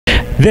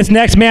This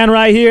next man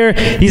right here,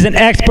 he's an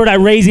expert at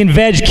raising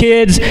veg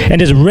kids and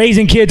just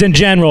raising kids in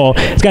general.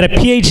 He's got a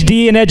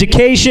PhD in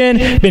education,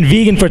 been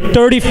vegan for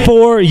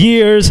 34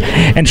 years,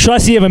 and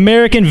trustee of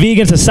American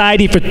Vegan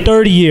Society for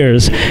 30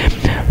 years.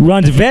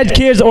 Runs Veg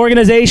Kids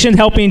organization,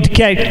 helping to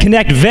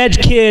connect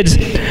veg kids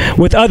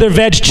with other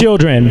veg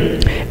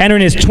children.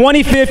 Entering his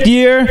 25th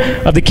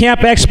year of the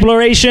Camp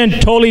Exploration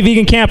Totally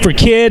Vegan Camp for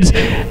Kids.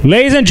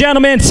 Ladies and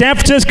gentlemen, San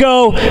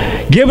Francisco,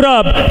 give it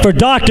up for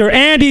Dr.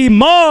 Andy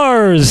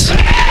Mars.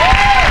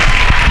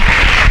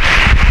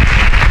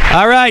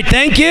 All right,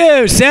 thank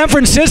you, San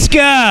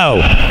Francisco.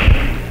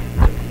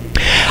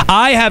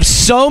 I have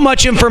so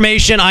much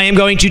information I am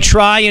going to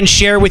try and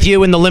share with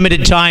you in the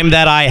limited time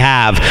that I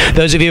have.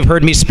 Those of you who have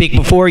heard me speak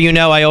before, you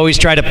know I always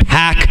try to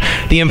pack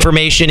the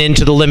information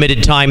into the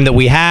limited time that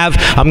we have.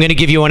 I'm going to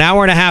give you an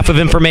hour and a half of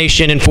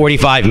information in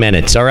 45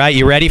 minutes. All right,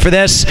 you ready for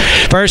this?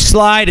 First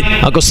slide,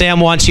 Uncle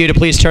Sam wants you to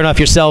please turn off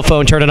your cell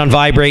phone, turn it on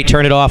vibrate,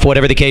 turn it off,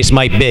 whatever the case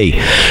might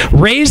be.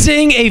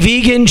 Raising a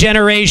vegan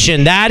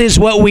generation, that is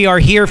what we are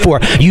here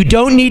for. You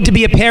don't need to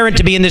be a parent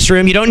to be in this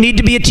room. You don't need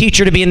to be a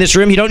teacher to be in this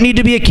room. You don't need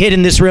to be a kid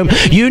in this room.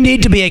 You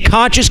need to be a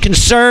conscious,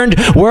 concerned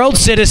world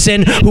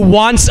citizen who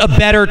wants a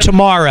better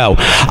tomorrow.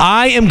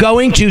 I am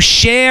going to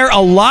share a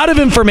lot of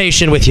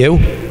information with you,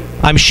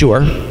 I'm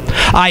sure.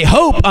 I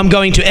hope I'm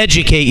going to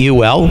educate you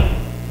well.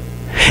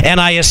 And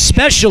I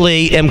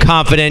especially am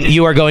confident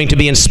you are going to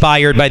be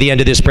inspired by the end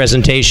of this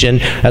presentation,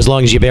 as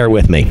long as you bear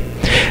with me.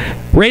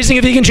 Raising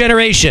a vegan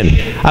generation.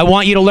 I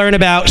want you to learn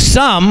about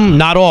some,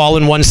 not all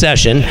in one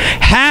session.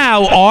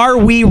 How are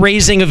we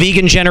raising a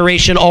vegan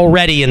generation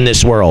already in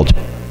this world?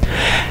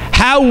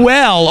 How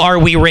well are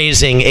we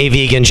raising a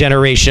vegan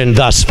generation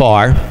thus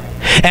far?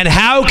 And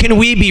how can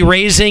we be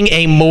raising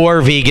a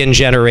more vegan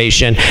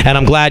generation? And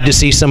I'm glad to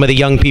see some of the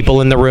young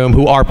people in the room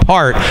who are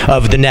part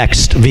of the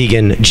next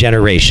vegan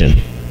generation.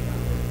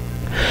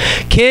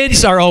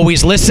 Kids are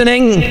always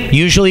listening.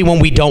 Usually when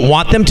we don't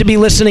want them to be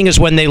listening is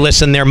when they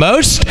listen their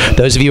most.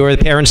 Those of you who are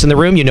the parents in the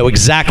room, you know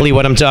exactly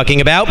what I'm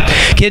talking about.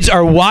 Kids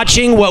are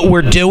watching what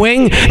we're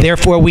doing.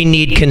 Therefore, we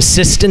need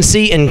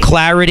consistency and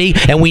clarity,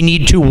 and we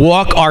need to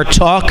walk our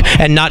talk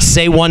and not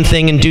say one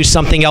thing and do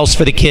something else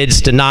for the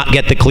kids to not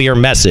get the clear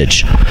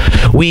message.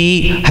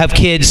 We have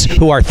kids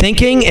who are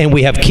thinking, and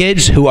we have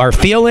kids who are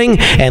feeling,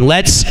 and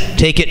let's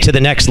take it to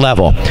the next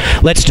level.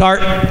 Let's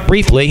start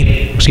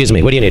briefly. Excuse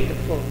me, what do you need?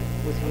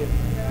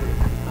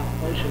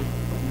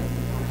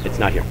 It's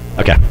not here.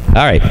 Okay. All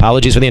right.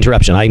 Apologies for the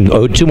interruption. I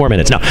owed 2 more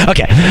minutes. No.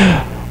 Okay.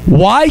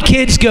 Why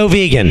kids go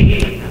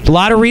vegan? A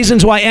lot of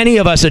reasons why any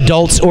of us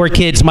adults or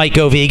kids might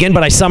go vegan,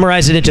 but I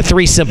summarize it into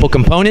 3 simple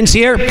components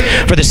here.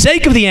 For the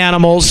sake of the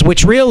animals,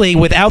 which really,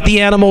 without the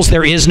animals,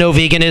 there is no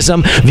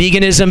veganism.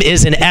 Veganism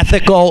is an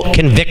ethical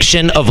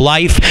conviction of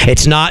life.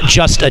 It's not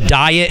just a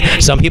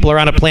diet. Some people are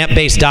on a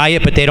plant-based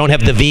diet, but they don't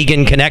have the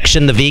vegan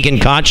connection, the vegan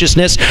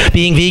consciousness.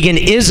 Being vegan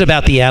is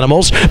about the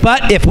animals,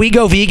 but if we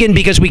go vegan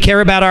because we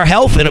care about our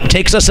health and it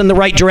takes us in the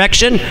right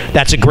direction,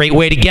 that's a great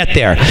way to get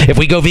there. If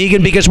we go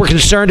vegan because we're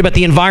concerned about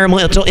the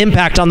environmental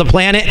impact on the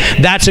planet,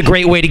 that's a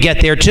great way to get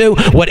there too.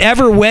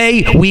 Whatever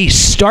way we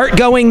start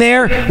going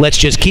there, let's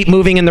just keep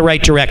moving in the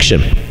right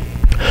direction.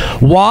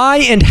 Why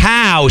and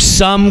how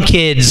some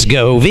kids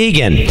go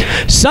vegan.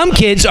 Some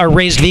kids are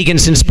raised vegan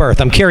since birth.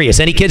 I'm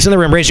curious. Any kids in the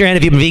room, raise your hand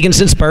if you've been vegan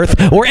since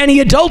birth, or any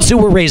adults who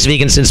were raised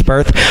vegan since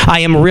birth. I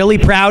am really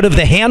proud of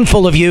the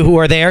handful of you who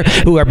are there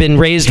who have been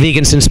raised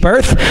vegan since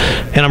birth,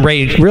 and I'm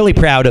really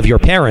proud of your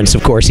parents,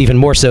 of course, even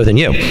more so than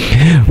you.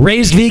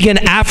 Raised vegan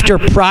after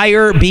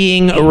prior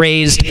being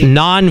raised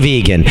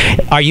non-vegan.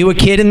 Are you a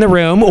kid in the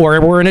room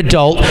or were an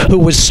adult who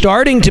was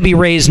starting to be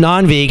raised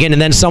non-vegan,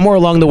 and then somewhere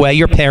along the way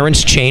your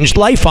parents changed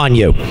life on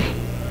you?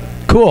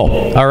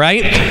 Cool. All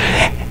right.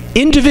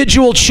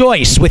 Individual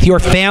choice with your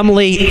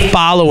family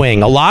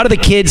following. A lot of the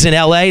kids in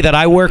LA that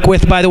I work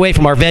with, by the way,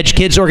 from our Veg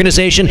Kids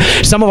organization,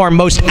 some of our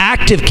most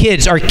active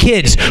kids are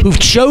kids who've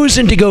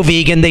chosen to go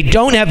vegan. They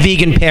don't have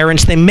vegan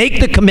parents. They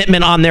make the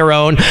commitment on their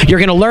own. You're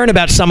going to learn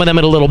about some of them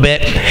in a little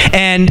bit.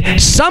 And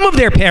some of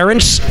their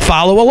parents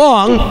follow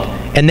along.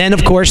 And then,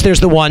 of course, there's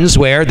the ones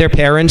where their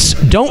parents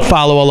don't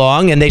follow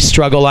along and they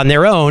struggle on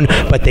their own,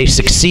 but they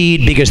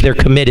succeed because they're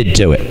committed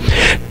to it.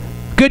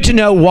 Good to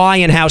know why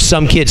and how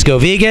some kids go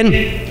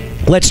vegan.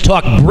 Let's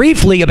talk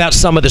briefly about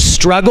some of the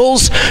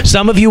struggles.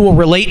 Some of you will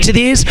relate to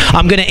these.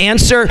 I'm going to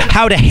answer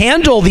how to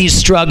handle these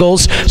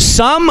struggles,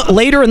 some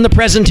later in the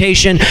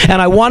presentation,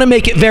 and I want to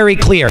make it very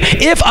clear.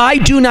 If I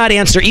do not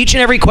answer each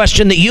and every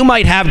question that you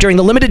might have during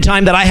the limited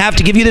time that I have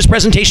to give you this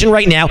presentation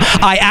right now,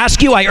 I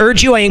ask you, I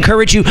urge you, I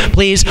encourage you,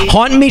 please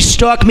haunt me,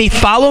 stalk me,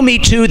 follow me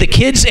to the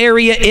kids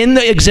area in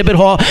the exhibit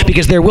hall,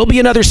 because there will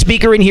be another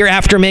speaker in here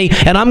after me,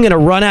 and I'm going to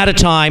run out of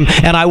time,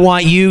 and I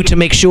want you to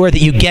make sure that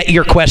you get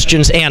your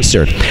questions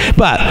answered.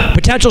 But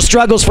potential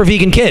struggles for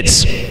vegan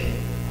kids.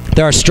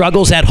 There are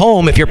struggles at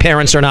home if your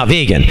parents are not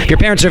vegan. If your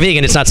parents are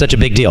vegan, it's not such a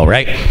big deal,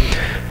 right?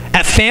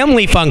 At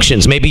family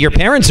functions, maybe your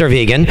parents are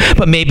vegan,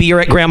 but maybe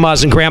you're at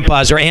grandma's and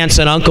grandpa's or aunts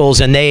and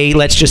uncles and they,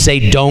 let's just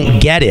say, don't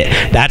get it.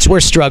 That's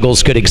where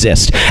struggles could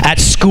exist. At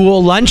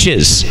school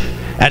lunches.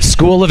 at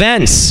school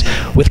events,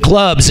 with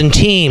clubs and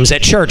teams,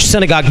 at church,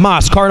 synagogue,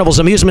 mosque, carnivals,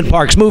 amusement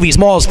parks, movies,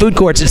 malls, food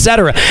courts,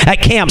 etc.,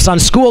 at camps, on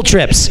school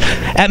trips,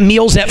 at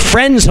meals at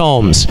friends'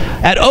 homes,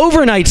 at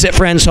overnights at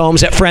friends'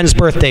 homes, at friends'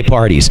 birthday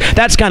parties.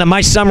 That's kind of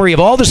my summary of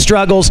all the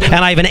struggles, and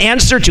I have an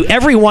answer to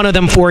every one of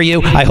them for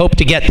you. I hope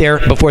to get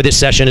there before this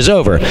session is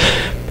over.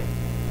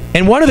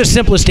 And one of the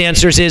simplest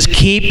answers is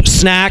keep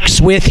snacks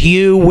with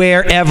you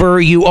wherever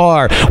you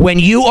are. When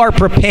you are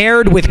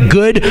prepared with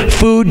good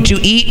food to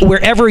eat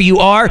wherever you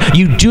are,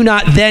 you do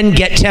not then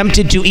get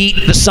tempted to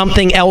eat the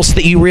something else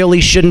that you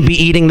really shouldn't be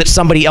eating that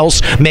somebody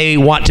else may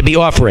want to be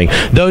offering.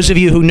 Those of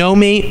you who know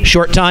me,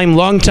 short time,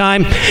 long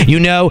time, you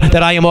know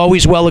that I am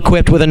always well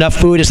equipped with enough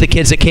food, as the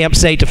kids at camp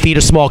say, to feed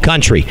a small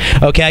country.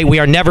 Okay? We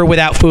are never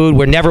without food.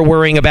 We're never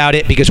worrying about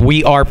it because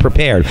we are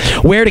prepared.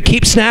 Where to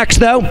keep snacks,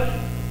 though?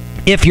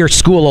 If your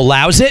school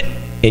allows it,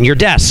 in your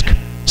desk.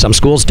 Some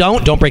schools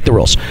don't break the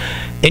rules.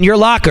 In your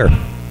locker.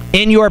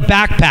 In your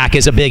backpack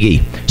is a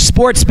biggie.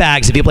 Sports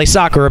bags if you play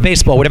soccer or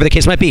baseball, whatever the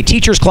case might be.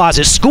 Teacher's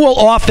closet, school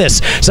office.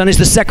 Sometimes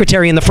the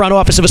secretary in the front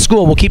office of a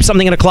school will keep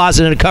something in a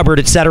closet, in a cupboard,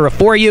 etc.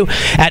 for you.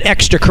 At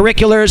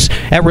extracurriculars,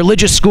 at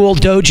religious school,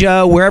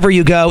 dojo, wherever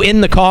you go.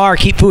 In the car,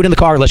 keep food in the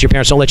car unless your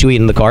parents don't let you eat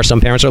in the car.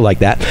 Some parents are like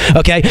that.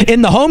 Okay?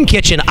 In the home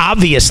kitchen,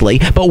 obviously.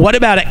 But what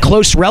about at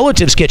close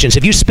relatives' kitchens?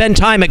 If you spend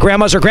time at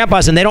grandma's or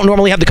grandpa's and they don't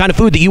normally have the kind of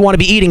food that you want to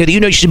be eating or that you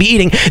know you should be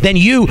eating, then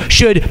you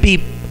should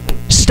be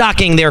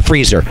stocking their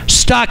freezer,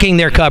 stocking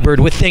their cupboard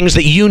with things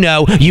that you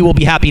know you will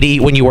be happy to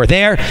eat when you are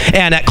there.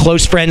 And at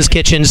close friends'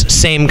 kitchens,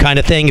 same kind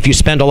of thing if you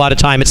spend a lot of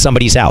time at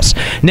somebody's house.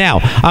 Now,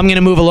 I'm going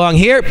to move along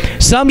here.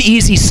 Some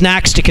easy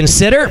snacks to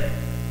consider.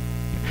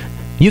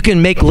 You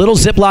can make little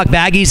Ziploc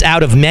baggies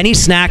out of many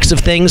snacks of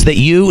things that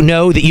you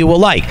know that you will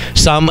like.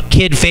 Some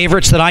kid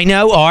favorites that I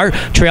know are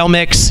trail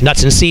mix,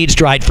 nuts and seeds,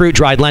 dried fruit,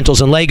 dried lentils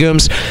and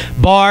legumes.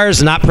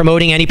 Bars, not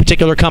promoting any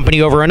particular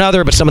company over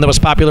another, but some of the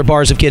most popular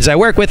bars of kids I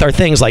work with are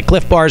things like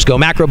Cliff Bars, Go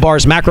Macro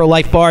Bars, Macro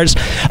Life Bars.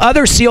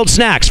 Other sealed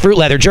snacks, fruit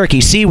leather, jerky,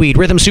 seaweed,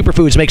 Rhythm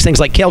Superfoods makes things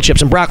like kale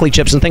chips and broccoli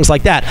chips and things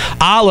like that.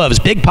 Olives,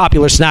 big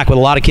popular snack with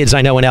a lot of kids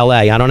I know in LA.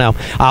 I don't know.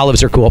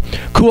 Olives are cool.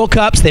 Cool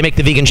Cups, they make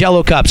the vegan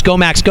Jell-O cups. Go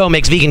Max Go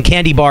makes vegan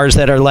candy bars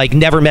that are like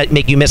never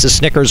make you miss a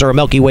Snickers or a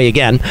Milky Way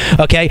again.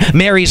 Okay,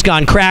 Mary's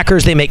Gone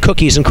Crackers, they make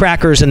cookies and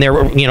crackers and they're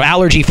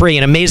allergy free,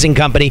 an amazing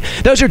company.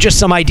 Those are just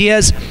some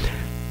ideas.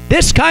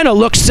 This kind of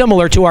looks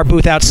similar to our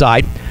booth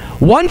outside.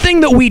 One thing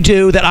that we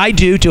do, that I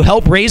do to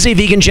help raise a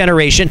vegan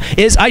generation,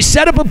 is I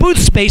set up a booth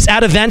space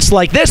at events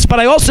like this, but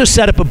I also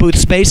set up a booth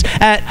space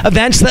at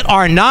events that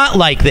are not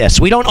like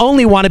this. We don't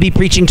only want to be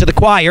preaching to the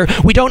choir.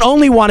 We don't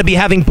only want to be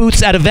having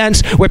booths at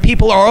events where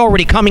people are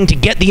already coming to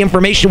get the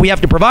information we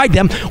have to provide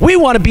them. We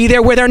want to be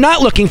there where they're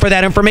not looking for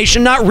that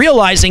information, not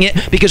realizing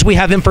it, because we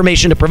have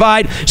information to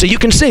provide. So you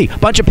can see a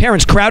bunch of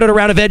parents crowded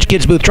around a Veg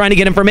Kids booth trying to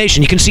get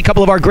information. You can see a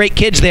couple of our great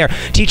kids there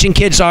teaching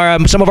kids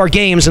some of our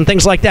games and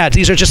things like that.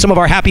 These are just some of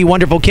our happy,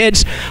 wonderful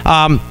kids.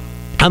 On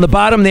the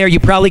bottom there, you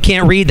probably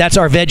can't read. That's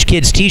our Veg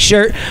Kids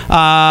t-shirt.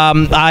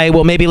 I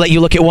will maybe let you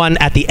look at one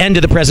at the end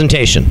of the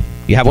presentation.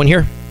 You have one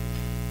here?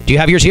 Do you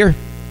have yours here?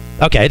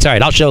 Okay, it's all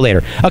right. I'll show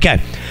later. Okay.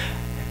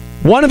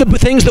 One of the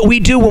things that we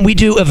do when we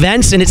do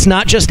events, and it's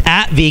not just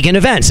at vegan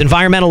events,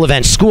 environmental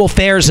events, school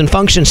fairs and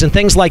functions and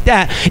things like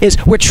that, is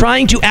we're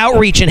trying to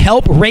outreach and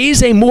help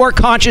raise a more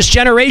conscious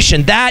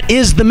generation. That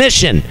is the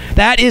mission.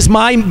 That is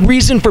my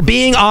reason for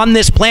being on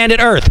this planet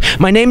Earth.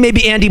 My name may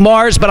be Andy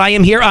Mars, but I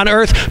am here on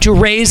Earth to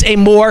raise a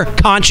more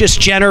conscious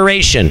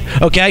generation.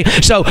 Okay?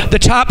 So the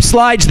top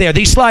slides there,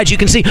 these slides, you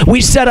can see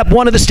we set up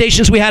one of the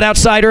stations we had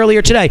outside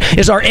earlier today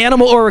is our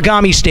animal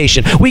origami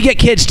station. We get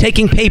kids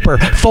taking paper,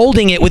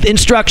 folding it with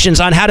instructions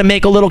on how to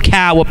make a little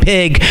cow, a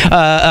pig,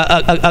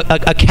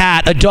 a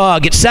cat, a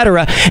dog,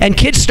 etc. And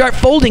kids start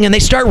folding and they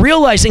start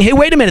realizing, hey,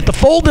 wait a minute, the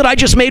fold that I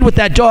just made with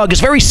that dog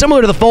is very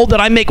similar to the fold that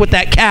I make with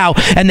that cow,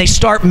 and they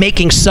start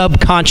making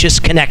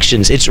subconscious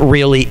connections. It's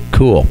really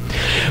cool.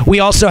 We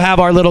also have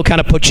our little kind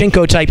of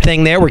pachinko type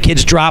thing there where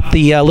kids drop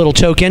the little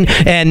token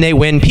and they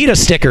win PETA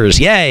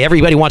stickers. Yay,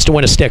 everybody wants to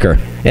win a sticker.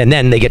 And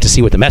then they get to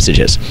see what the message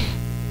is.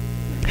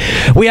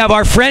 We have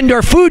our friend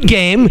or food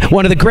game,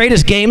 one of the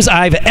greatest games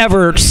I've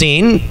ever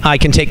seen. I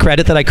can take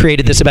credit that I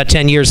created this about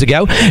 10 years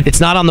ago. It's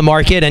not on the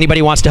market.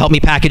 Anybody wants to help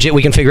me package it,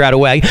 we can figure out a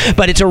way.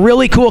 But it's a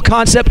really cool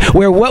concept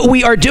where what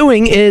we are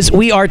doing is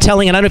we are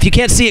telling, and I don't know if you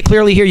can't see it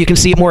clearly here, you can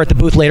see it more at the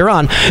booth later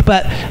on,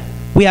 but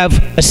we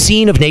have a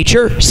scene of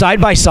nature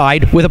side by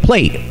side with a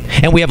plate.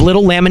 And we have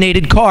little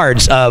laminated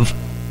cards of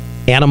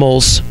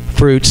animals,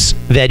 fruits,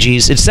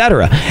 veggies,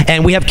 etc.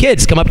 And we have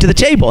kids come up to the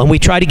table and we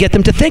try to get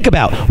them to think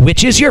about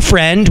which is your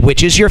friend,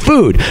 which is your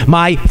food.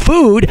 My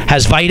food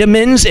has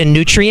vitamins and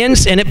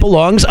nutrients and it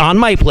belongs on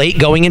my plate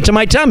going into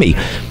my tummy.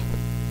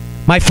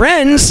 My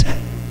friends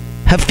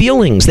have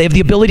feelings. They have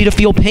the ability to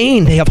feel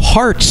pain. They have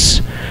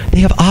hearts. They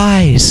have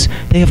eyes.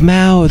 They have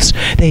mouths.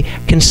 They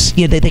can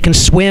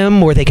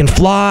swim, or they can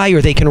fly,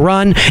 or they can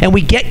run. And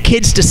we get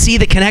kids to see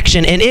the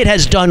connection, and it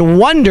has done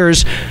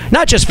wonders,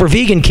 not just for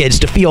vegan kids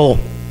to feel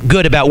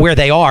good about where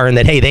they are and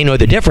that, hey, they know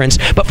the difference,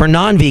 but for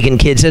non-vegan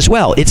kids as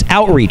well. It's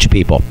outreach,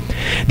 people.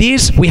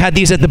 We had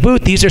these at the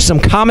booth. These are some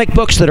comic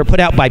books that are put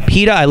out by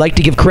PETA. I like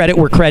to give credit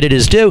where credit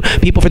is due.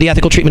 People for the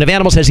Ethical Treatment of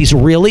Animals has these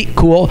really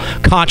cool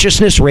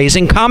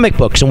consciousness-raising comic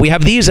books, and we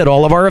have these at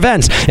all of our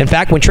events. In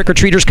fact, when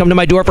trick-or-treaters come to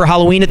my door for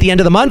Halloween at the end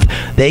of the month,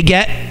 they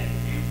get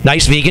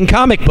nice vegan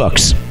comic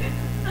books.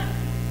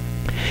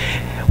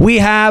 We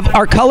have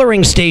our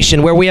coloring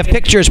station where we have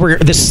pictures where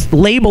this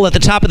label at the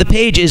top of the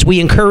page is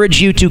we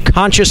encourage you to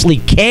consciously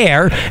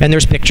care, and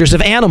there's pictures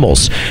of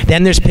animals.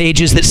 Then there's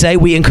pages that say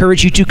we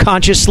encourage you to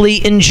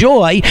consciously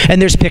enjoy, and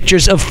there's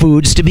pictures of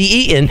foods to be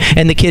eaten,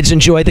 and the kids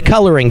enjoy the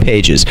coloring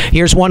pages.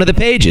 Here's one of the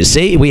pages.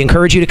 See, we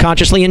encourage you to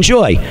consciously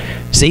enjoy.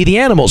 See, the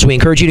animals, we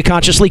encourage you to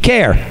consciously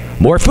care.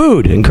 More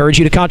food, encourage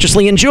you to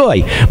consciously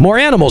enjoy. More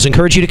animals,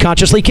 encourage you to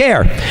consciously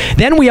care.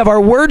 Then we have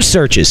our word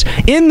searches.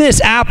 In this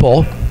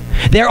apple,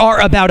 there are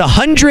about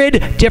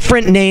 100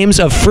 different names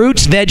of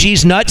fruits,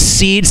 veggies, nuts,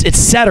 seeds,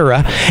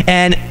 etc.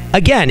 And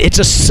again, it's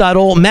a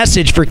subtle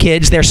message for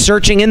kids. They're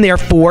searching in there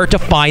to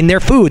find their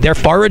food. They're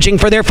foraging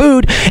for their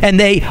food, and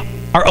they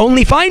are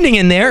only finding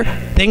in there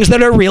things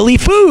that are really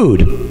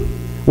food.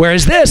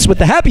 Whereas this, with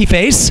the happy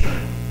face,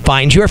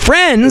 find your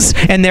friends,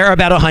 and there are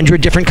about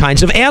 100 different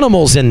kinds of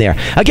animals in there.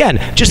 Again,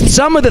 just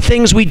some of the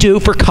things we do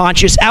for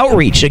conscious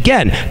outreach.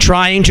 Again,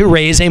 trying to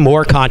raise a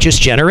more conscious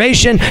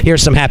generation.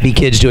 Here's some happy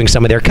kids doing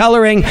some of their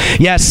coloring.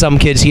 Yes, some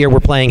kids here were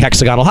playing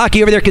hexagonal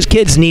hockey over there because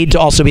kids need to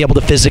also be able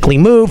to physically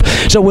move.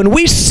 So when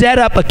we set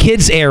up a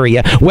kids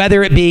area,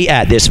 whether it be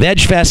at this Veg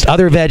Fest,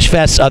 other Veg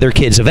Fests, other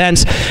kids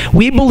events,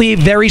 we believe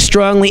very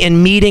strongly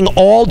in meeting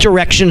all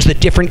directions that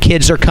different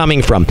kids are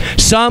coming from.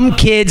 Some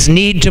kids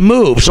need to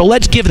move, so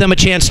let's give them a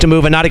chance to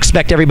move and not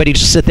expect everybody to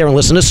sit there and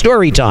listen to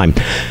story time.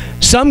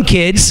 Some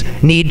kids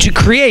need to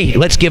create.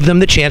 Let's give them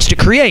the chance to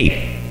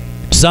create.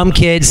 Some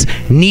kids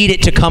need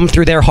it to come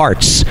through their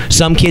hearts.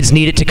 Some kids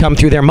need it to come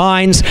through their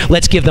minds.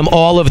 Let's give them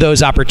all of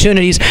those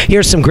opportunities.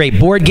 Here's some great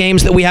board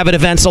games that we have at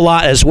events a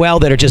lot as well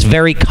that are just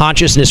very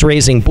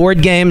consciousness-raising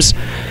board games.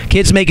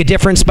 Kids Make a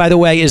Difference, by the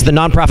way, is the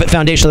nonprofit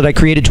foundation that I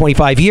created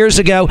 25 years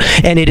ago,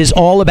 and it is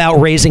all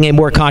about raising a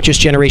more conscious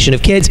generation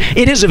of kids.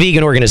 It is a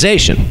vegan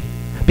organization,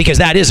 because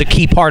that is a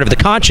key part of the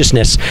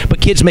consciousness,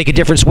 but Kids Make a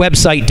Difference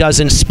website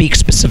doesn't speak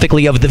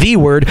specifically of the V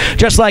word,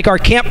 just like our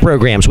camp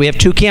programs. We have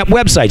 2 camp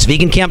websites.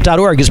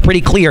 Vegancamp.org is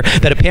pretty clear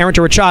that a parent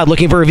or a child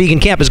looking for a vegan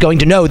camp is going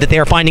to know that they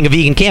are finding a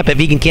vegan camp at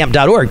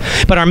vegancamp.org.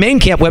 But our main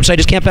camp website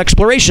is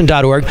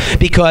campexploration.org,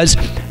 because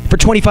for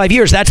 25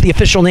 years, that's the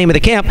official name of the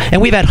camp,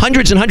 and we've had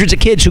hundreds and hundreds of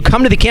kids who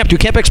come to the camp through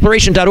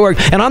campexploration.org,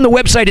 and on the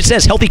website it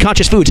says healthy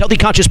conscious foods, healthy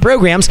conscious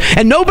programs,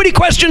 and nobody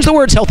questions the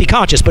words healthy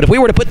conscious. But if we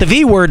were to put the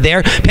V word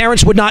there,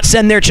 parents would not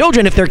send their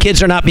children if their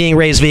kids are not being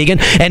raised vegan,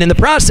 and in the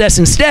process,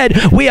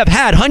 instead, we have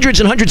had hundreds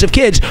and hundreds of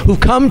kids who've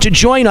come to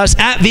join us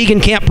at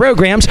vegan camp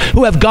programs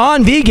who have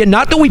gone vegan.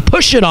 Not that we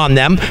push it on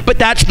them, but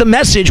that's the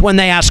message when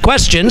they ask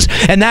questions,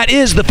 and that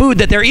is the food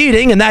that they're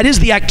eating, and that is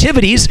the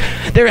activities.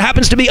 There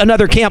happens to be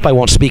another camp, I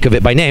won't speak of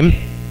it by name,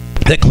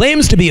 that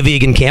claims to be a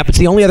vegan camp. It's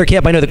the only other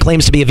camp I know that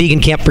claims to be a vegan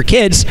camp for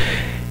kids,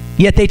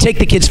 yet they take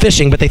the kids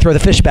fishing, but they throw the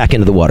fish back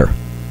into the water.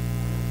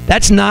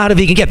 That's not a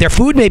vegan camp. Their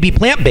food may be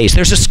plant-based.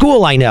 There's a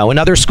school I know,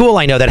 another school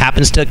I know that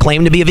happens to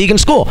claim to be a vegan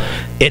school.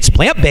 It's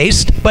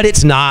plant-based, but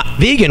it's not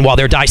vegan. While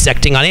they're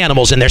dissecting on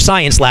animals in their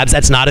science labs,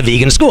 that's not a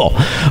vegan school.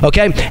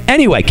 Okay?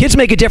 Anyway, Kids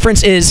Make a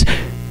Difference is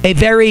a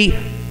very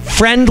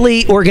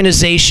friendly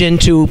organization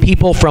to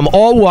people from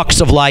all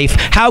walks of life.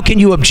 How can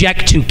you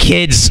object to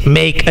Kids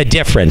Make a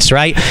Difference,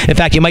 right? In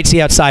fact, you might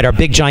see outside our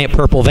big giant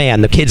purple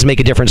van, the Kids Make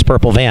a Difference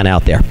purple van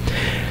out there.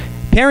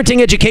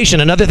 Parenting education,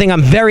 another thing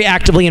I'm very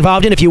actively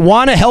involved in. If you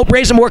want to help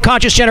raise a more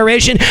conscious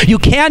generation, you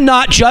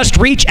cannot just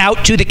reach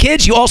out to the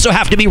kids. You also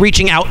have to be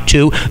reaching out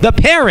to the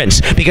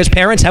parents, because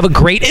parents have a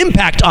great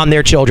impact on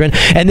their children.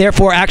 And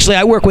therefore, actually,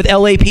 I work with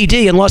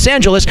LAPD in Los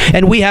Angeles,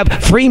 and we have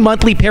free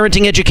monthly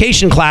parenting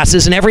education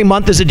classes, and every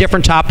month is a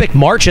different topic.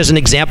 March, as an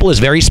example, is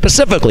very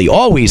specifically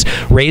always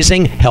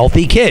raising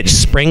healthy kids.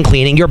 Spring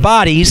cleaning your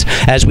bodies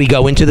as we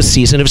go into the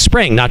season of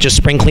spring. Not just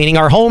spring cleaning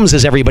our homes,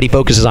 as everybody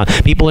focuses on.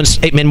 People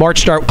in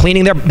March start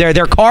cleaning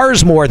their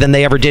cars more than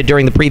they ever did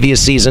during the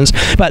previous seasons.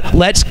 But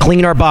let's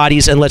clean our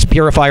bodies and let's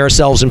purify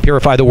ourselves and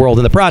purify the world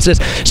in the process.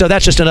 So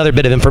that's just another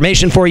bit of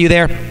information for you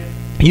there.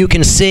 You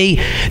can see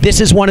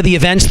this is one of the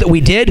events that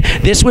we did.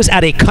 This was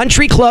at a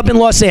country club in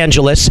Los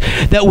Angeles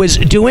that was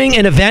doing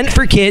an event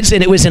for kids,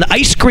 and it was an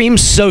ice cream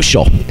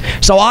social.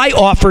 So I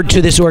offered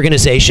to this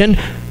organization,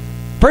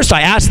 first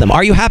I asked them,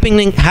 are you having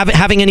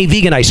any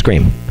vegan ice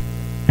cream?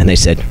 And they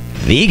said,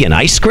 vegan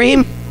ice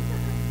cream?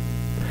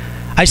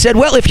 I said,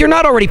 well, if you're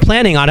not already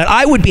planning on it,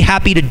 I would be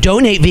happy to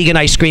donate vegan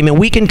ice cream, and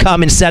we can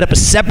come and set up a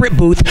separate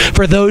booth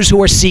for those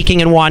who are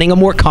seeking and wanting a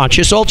more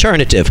conscious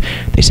alternative.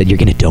 They said, you're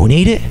going to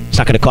donate it? It's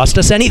not going to cost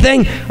us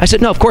anything? I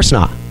said, no, of course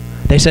not.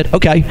 They said,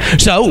 okay.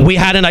 So we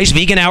had a nice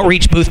vegan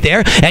outreach booth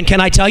there, and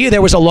can I tell you,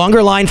 there was a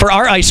longer line for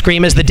our ice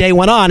cream as the day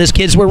went on, as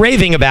kids were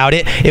raving about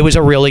it. It was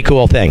a really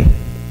cool thing.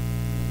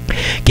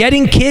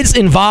 Getting kids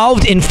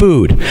involved in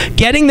food,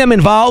 getting them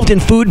involved in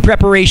food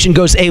preparation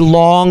goes a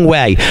long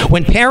way.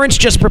 When parents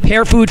just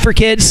prepare food for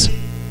kids,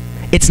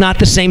 it's not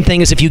the same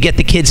thing as if you get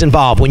the kids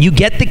involved. When you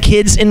get the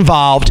kids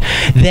involved,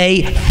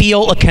 they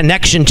feel a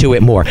connection to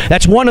it more.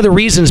 That's one of the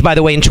reasons, by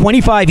the way, in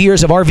 25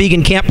 years of our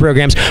vegan camp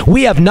programs,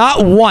 we have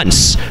not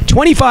once,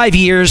 25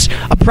 years,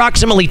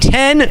 approximately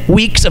 10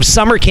 weeks of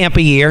summer camp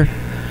a year.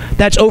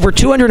 That's over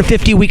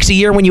 250 weeks a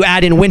year when you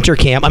add in winter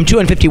camp.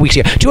 250 weeks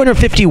a year.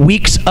 250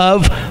 weeks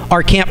of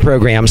our camp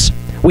programs.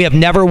 We have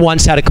never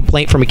once had a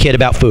complaint from a kid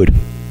about food.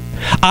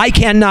 I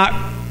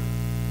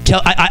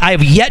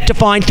have yet to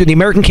find through the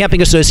American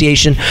Camping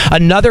Association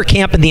another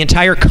camp in the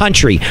entire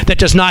country that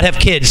does not have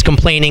kids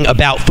complaining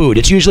about food.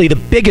 It's usually the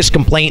biggest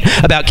complaint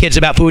about kids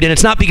about food, and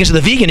it's not because of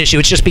the vegan issue,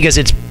 it's just because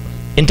it's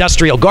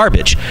industrial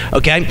garbage,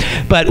 okay?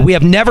 But we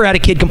have never had a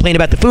kid complain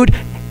about the food,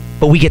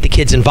 but we get the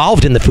kids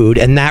involved in the food,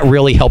 and that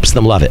really helps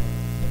them love it.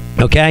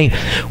 Okay,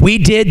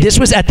 this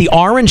was at the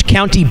Orange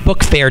County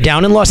Book Fair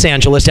down in Los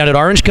Angeles, down at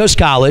Orange Coast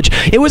College.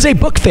 It was a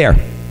book fair.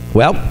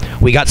 Well,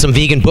 we got some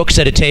vegan books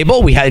at a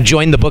table. We had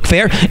joined the book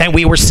fair, and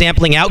we were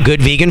sampling out good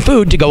vegan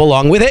food to go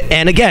along with it.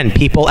 And again,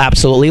 people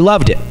absolutely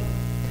loved it.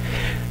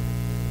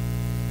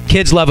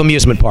 Kids love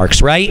amusement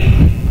parks, right?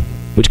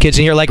 Which kids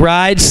in here like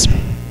rides?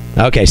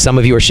 Okay, some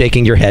of you are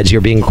shaking your heads.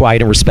 You're being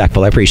quiet and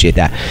respectful. I appreciate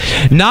that.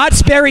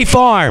 Knott's Berry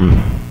Farm,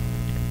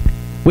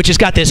 which has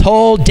got this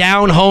whole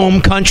down-home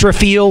country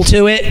feel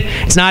to it.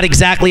 It's not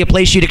exactly a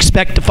place you'd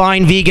expect to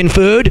find vegan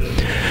food.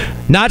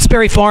 Knott's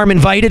Berry Farm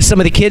invited some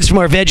of the kids from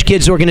our Veg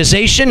Kids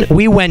organization.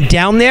 We went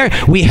down there.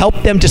 We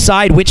helped them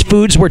decide which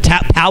foods were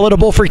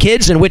palatable for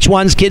kids and which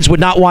ones kids would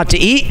not want to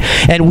eat.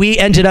 And we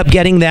ended up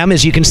getting them,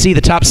 as you can see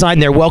the top sign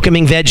there,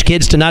 welcoming Veg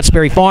Kids to Knott's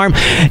Berry Farm.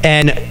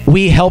 And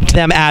we helped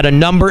them add a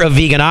number of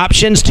vegan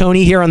options.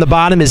 Tony here on the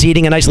bottom is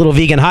eating a nice little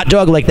vegan hot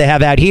dog like they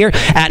have out here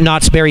at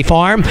Knott's Berry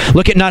Farm.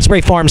 Look at Knott's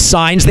Berry Farm's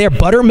signs there.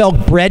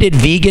 Buttermilk breaded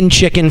vegan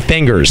chicken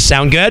fingers.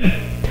 Sound good?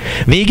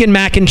 Vegan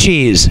mac and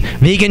cheese,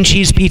 vegan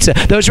cheese pizza.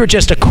 Those were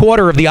just a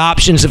quarter of the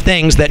options of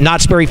things that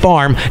Knott's Berry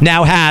Farm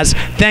now has,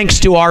 thanks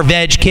to our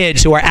Veg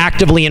Kids who are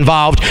actively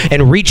involved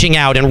and reaching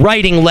out and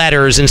writing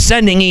letters and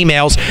sending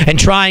emails and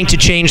trying to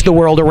change the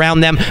world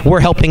around them.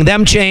 We're helping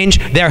them change.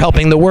 They're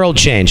helping the world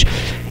change.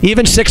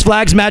 Even Six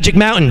Flags Magic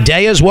Mountain.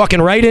 Daya's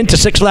walking right into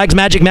Six Flags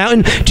Magic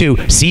Mountain to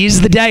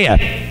seize the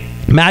Daya.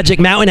 Magic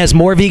Mountain has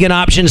more vegan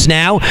options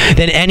now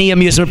than any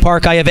amusement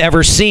park I have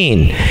ever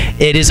seen.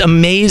 It is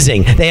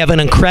amazing. They have an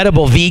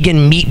incredible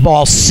vegan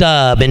meatball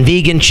sub and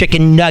vegan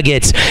chicken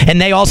nuggets,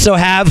 and they also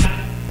have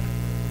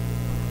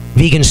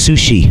vegan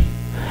sushi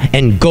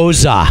and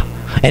goza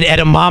and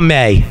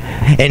edamame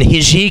and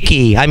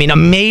hijiki. I mean,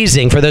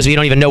 amazing. For those of you who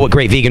don't even know what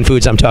great vegan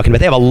foods I'm talking about,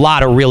 they have a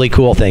lot of really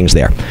cool things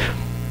there.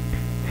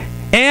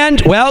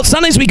 And, well,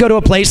 sometimes we go to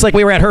a place like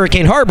we were at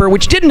Hurricane Harbor,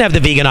 which didn't have the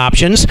vegan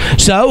options,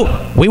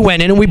 so we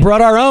went in and we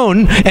brought our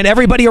own, and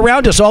everybody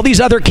around us, all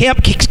these other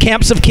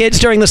camps of kids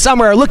during the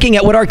summer are looking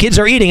at what our kids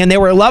are eating, and they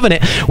were loving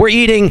it. We're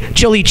eating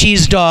chili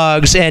cheese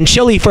dogs and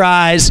chili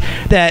fries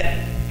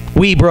that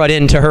we brought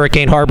into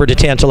Hurricane Harbor to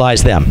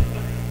tantalize them.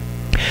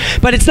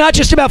 But it's not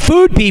just about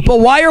food,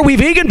 people. Why are we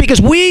vegan?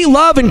 Because we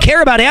love and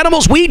care about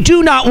animals. We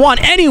do not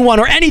want anyone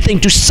or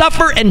anything to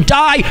suffer and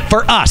die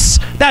for us.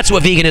 That's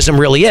what veganism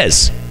really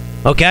is.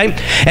 Okay?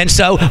 And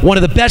so one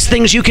of the best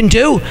things you can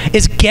do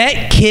is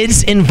get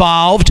kids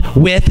involved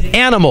with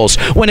animals.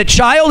 When a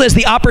child has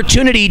the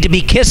opportunity to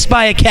be kissed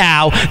by a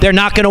cow, they're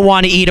not going to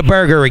want to eat a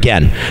burger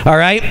again. All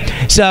right?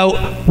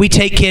 So we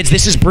take kids.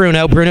 This is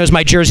Bruno. Bruno's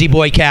my Jersey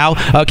boy cow,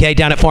 okay,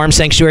 down at Farm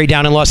Sanctuary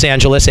down in Los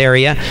Angeles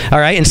area. All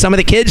right? And some of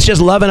the kids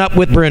just loving up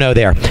with Bruno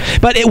there.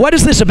 But what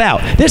is this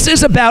about? This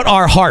is about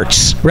our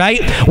hearts,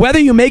 right? Whether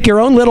you make your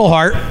own little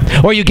heart,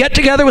 or you get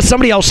together with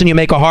somebody else and you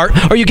make a heart,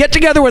 or you get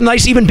together with a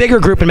nice, even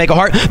bigger group and make a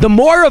heart, the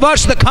more of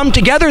us that come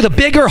together, the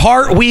bigger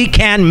heart we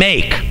can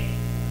make.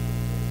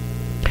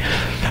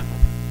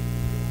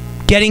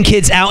 Getting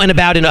kids out and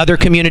about in other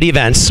community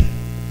events,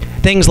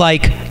 things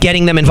like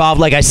getting them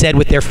involved, like I said,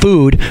 with their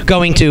food,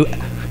 going to,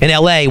 in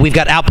LA, we've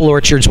got apple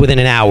orchards within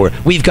an hour.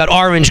 We've got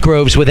orange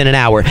groves within an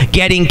hour.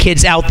 Getting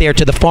kids out there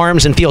to the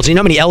farms and fields. You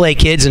know how many LA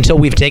kids, until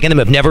we've taken them,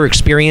 have never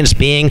experienced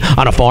being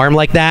on a farm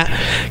like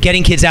that?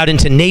 Getting kids out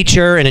into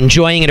nature and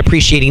enjoying and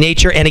appreciating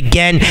nature. And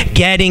again,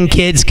 getting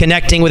kids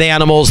connecting with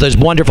animals, those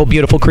wonderful,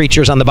 beautiful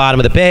creatures on the bottom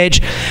of the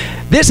page.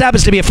 This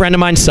happens to be a friend of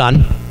mine's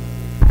son.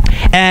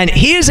 And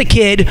he is a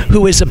kid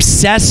who is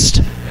obsessed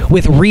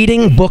with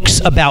reading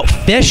books about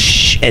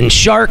fish and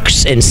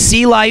sharks and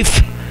sea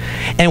life.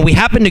 And we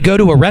happened to go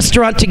to a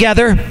restaurant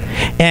together,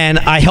 and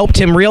I helped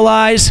him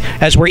realize,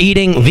 as we're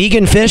eating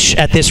vegan fish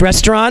at this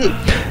restaurant,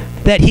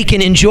 that he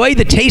can enjoy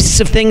the tastes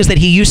of things that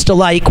he used to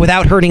like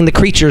without hurting the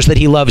creatures that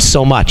he loves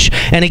so much.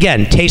 And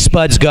again, taste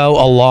buds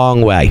go a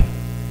long way.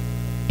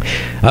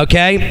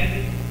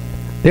 Okay?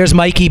 There's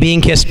Mikey being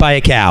kissed by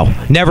a cow.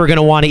 Never going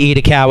to want to eat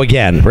a cow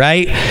again,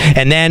 right?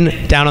 And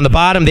then down on the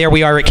bottom, there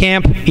we are at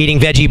camp, eating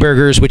veggie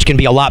burgers, which can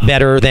be a lot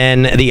better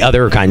than the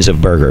other kinds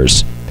of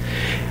burgers.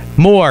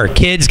 More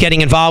kids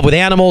getting involved with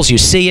animals. You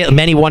see it,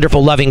 many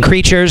wonderful, loving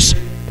creatures.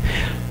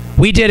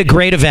 we did a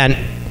great event.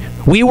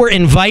 We were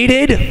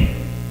invited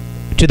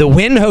to the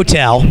Wynn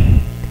Hotel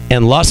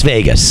in Las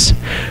Vegas.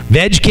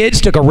 Veg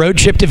Kids took a road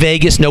trip to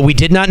Vegas. No, we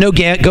did not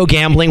go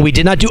gambling. We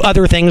did not do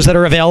other things that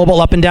are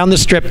available up and down the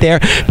strip there.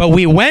 But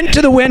we went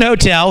to the Wynn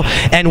Hotel,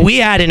 and we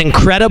had an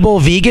incredible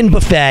vegan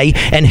buffet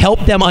and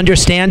helped them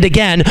understand,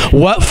 again,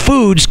 what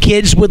foods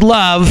kids would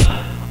love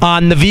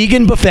on the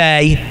vegan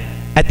buffet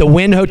at the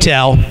Wynn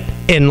Hotel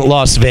in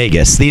Las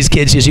Vegas. These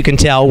kids, as you can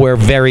tell, were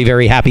very,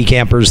 very happy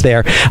campers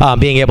there,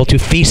 being able to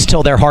feast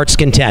till their heart's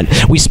content.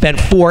 We spent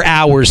 4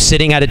 hours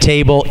sitting at a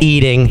table,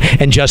 eating,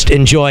 and just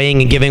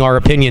enjoying and giving our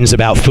opinions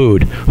about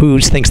food. Who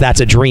thinks that's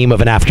a dream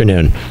of an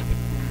afternoon?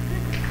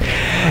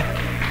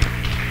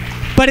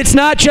 But it's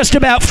not just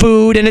about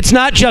food, and it's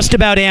not just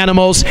about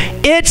animals.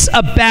 It's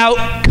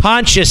about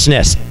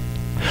consciousness.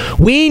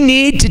 We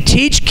need to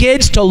teach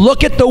kids to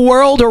look at the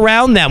world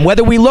around them,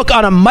 whether we look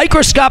on a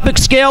microscopic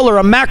scale or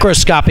a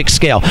macroscopic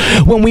scale.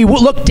 When we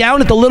look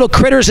down at the little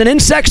critters and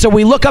insects, or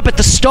we look up at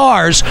the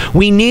stars,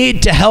 we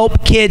need to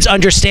help kids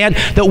understand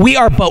that we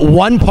are but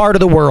one part of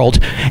the world,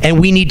 and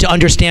we need to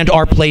understand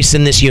our place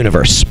in this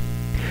universe.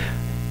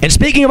 And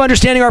speaking of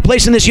understanding our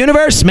place in this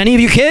universe, many of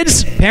you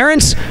kids,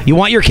 parents, you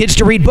want your kids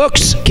to read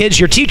books. Kids,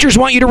 your teachers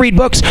want you to read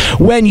books.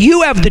 When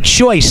you have the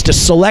choice to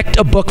select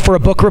a book for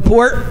a book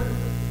report,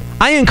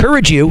 I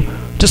encourage you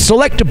to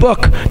select a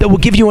book that will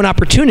give you an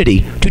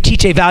opportunity to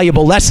teach a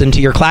valuable lesson to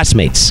your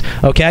classmates,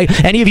 okay?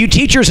 Any of you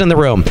teachers in the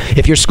room,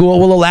 if your school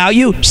will allow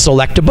you,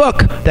 select a book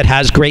that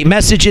has great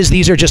messages.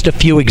 These are just a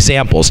few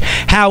examples.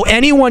 How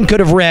anyone could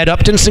have read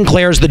Upton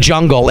Sinclair's The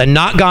Jungle and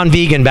not gone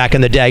vegan back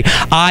in the day,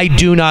 I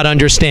do not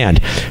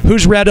understand.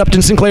 Who's read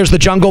Upton Sinclair's The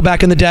Jungle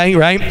back in the day,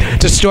 right?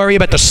 It's a story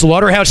about the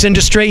slaughterhouse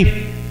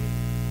industry.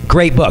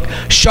 Great book.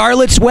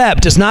 Charlotte's Web,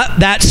 does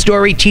not that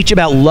story teach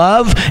about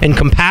love and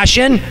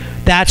compassion?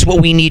 That's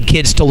what we need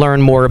kids to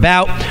learn more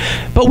about.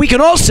 But we can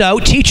also,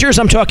 teachers,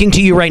 I'm talking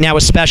to you right now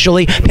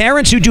especially,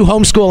 parents who do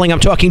homeschooling, I'm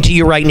talking to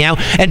you right now,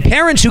 and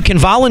parents who can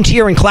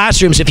volunteer in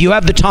classrooms if you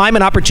have the time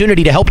and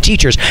opportunity to help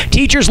teachers.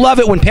 Teachers love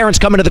it when parents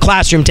come into the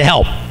classroom to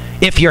help,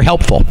 if you're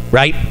helpful,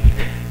 right?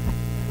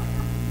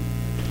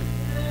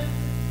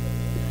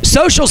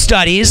 Social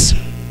studies,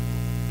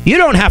 you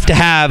don't have to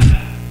have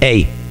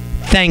a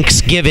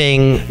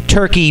Thanksgiving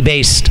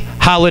turkey-based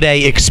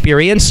holiday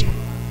experience.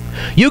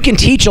 You can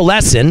teach a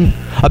lesson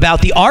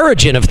about the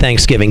origin of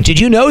Thanksgiving. Did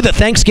you know that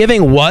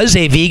Thanksgiving was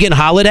a vegan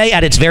holiday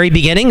at its very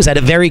beginnings, at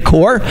its very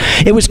core?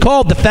 It was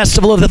called the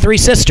Festival of the Three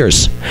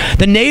Sisters.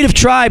 The native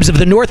tribes of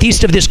the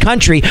northeast of this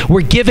country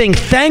were giving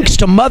thanks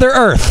to Mother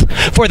Earth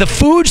for the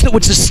foods that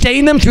would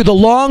sustain them through the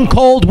long,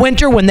 cold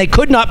winter when they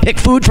could not pick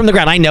food from the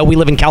ground. I know we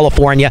live in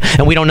California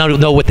and we don't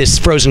know what this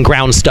frozen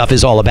ground stuff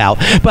is all about,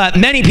 but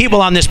many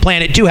people on this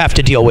planet do have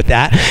to deal with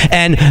that.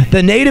 And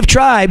the native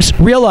tribes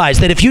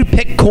realized that if you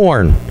pick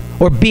corn,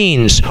 or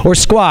beans, or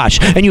squash,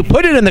 and you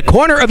put it in the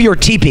corner of your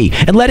teepee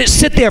and let it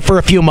sit there for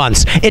a few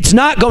months, it's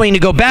not going to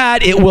go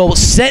bad. It will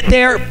sit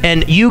there,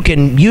 and you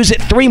can use it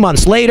 3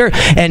 months later,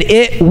 and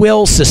it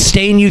will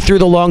sustain you through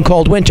the long,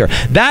 cold winter.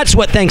 That's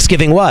what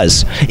Thanksgiving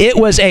was. It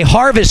was a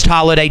harvest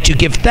holiday to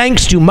give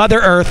thanks to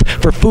Mother Earth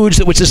for foods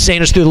that would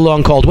sustain us through the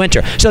long, cold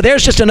winter. So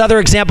there's just another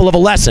example of a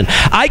lesson.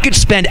 I could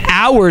spend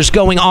hours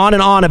going on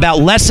and on about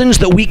lessons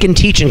that we can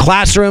teach in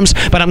classrooms,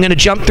 but I'm going to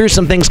jump through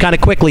some things kind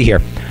of quickly here.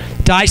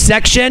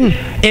 Dissection,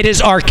 it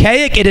is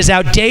archaic, it is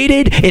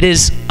outdated, it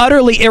is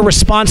utterly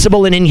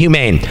irresponsible and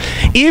inhumane.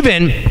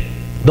 Even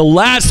the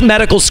last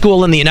medical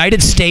school in the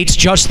United States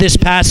just this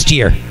past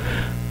year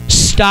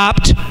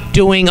stopped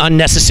doing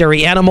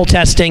unnecessary animal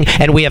testing,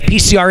 and we have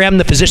PCRM,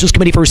 the Physicians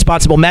Committee for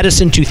Responsible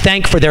Medicine, to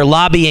thank for their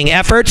lobbying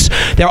efforts.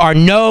 There are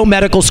no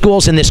medical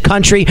schools in this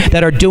country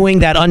that are doing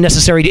that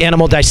unnecessary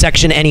animal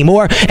dissection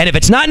anymore, and if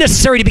it's not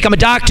necessary to become a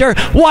doctor,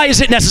 why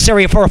is it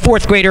necessary for a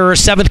 4th grader or a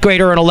 7th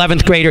grader or an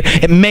 11th grader?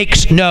 It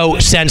makes no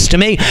sense to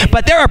me.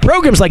 But there are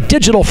programs like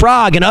Digital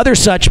Frog and other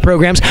such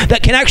programs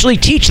that can actually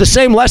teach the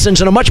same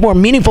lessons in a much more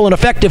meaningful and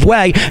effective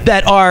way,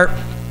 that are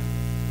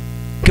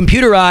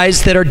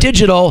computerized, that are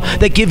digital,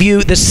 that give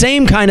you the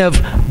same kind of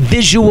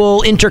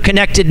visual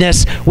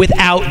interconnectedness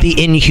without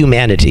the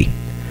inhumanity.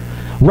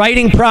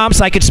 Writing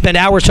prompts, I could spend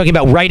hours talking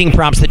about writing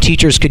prompts that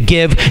teachers could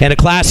give in a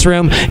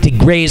classroom to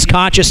raise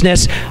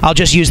consciousness. I'll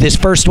just use this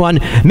first one.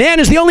 Man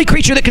is the only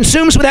creature that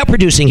consumes without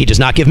producing. He does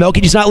not give milk,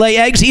 he does not lay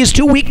eggs, he is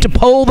too weak to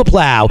pull the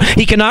plow.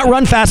 He cannot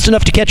run fast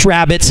enough to catch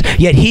rabbits,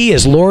 yet he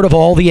is Lord of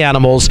all the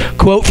animals.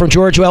 Quote from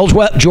George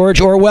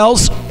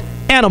Orwell's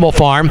Animal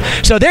Farm.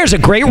 So there's a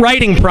great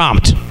writing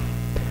prompt.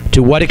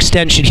 To what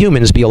extent should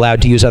humans be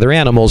allowed to use other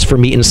animals for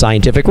meat and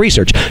scientific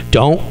research?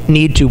 Don't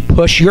need to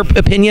push your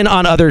opinion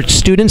on other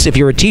students if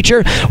you're a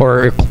teacher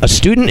or a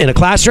student in a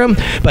classroom,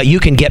 but you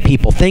can get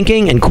people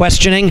thinking and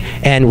questioning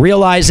and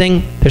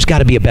realizing there's got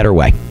to be a better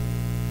way.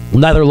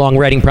 Another long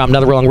writing prompt,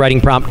 another long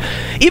writing prompt.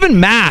 Even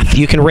math,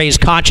 you can raise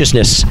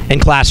consciousness in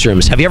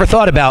classrooms. Have you ever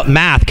thought about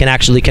math can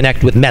actually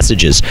connect with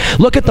messages?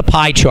 Look at the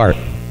pie chart,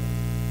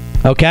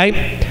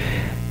 okay?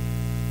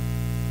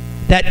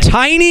 That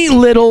tiny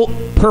little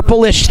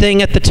purplish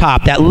thing at the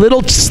top, that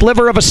little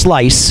sliver of a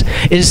slice,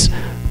 is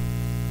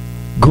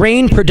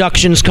grain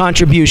production's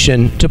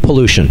contribution to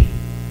pollution.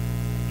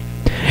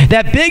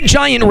 That big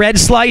giant red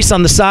slice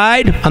on the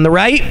side, on the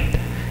right,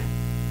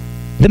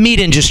 the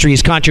meat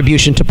industry's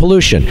contribution to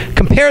pollution.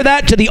 Compare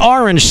that to the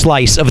orange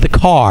slice of the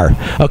car,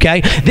 okay?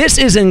 This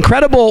is an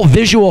incredible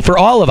visual for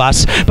all of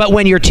us, but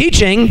when you're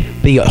teaching,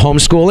 be it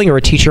homeschooling or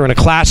a teacher in a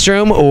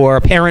classroom or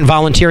a parent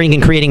volunteering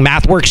and creating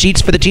math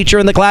worksheets for the teacher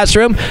in the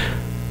classroom,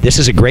 this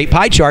is a great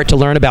pie chart to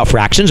learn about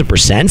fractions and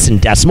percents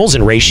and decimals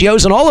and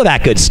ratios and all of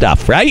that good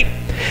stuff, right?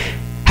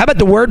 How about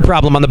the word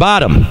problem on the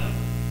bottom?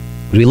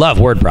 We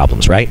love word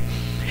problems, right?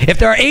 If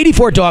there are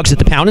 84 dogs at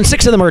the pound and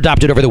 6 of them are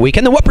adopted over the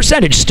weekend, then what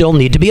percentage still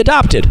need to be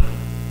adopted?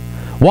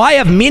 Why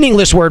have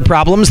meaningless word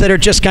problems that are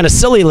just kind of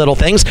silly little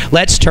things?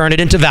 Let's turn it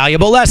into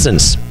valuable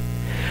lessons.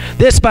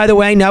 This, by the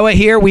way, Noah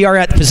here, we are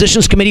at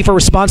Physicians Committee for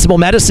Responsible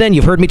Medicine.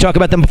 You've heard me talk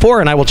about them before,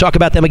 and I will talk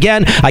about them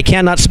again. I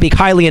cannot speak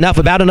highly enough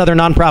about another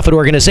nonprofit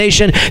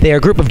organization. They are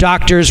a group of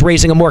doctors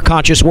raising a more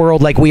conscious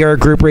world like we are a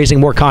group raising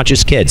more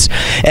conscious kids.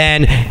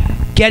 And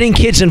getting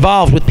kids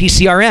involved with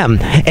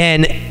PCRM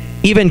and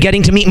even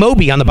getting to meet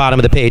Moby on the bottom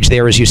of the page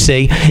there, as you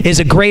see, is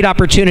a great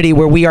opportunity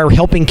where we are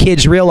helping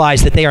kids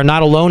realize that they are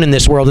not alone in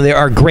this world, and there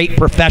are great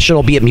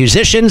professional, be it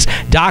musicians,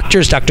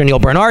 doctors, Dr. Neil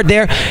Bernard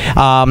there,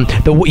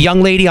 the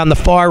young lady on the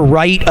far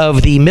right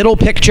of the middle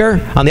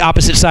picture, on the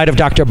opposite side of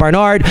Dr.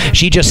 Bernard,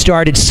 she just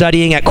started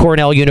studying at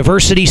Cornell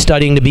University,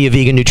 studying to be a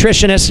vegan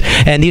nutritionist,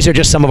 and these are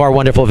just some of our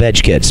wonderful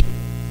veg kids.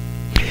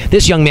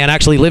 This young man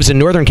actually lives in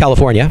Northern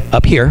California,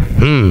 up here.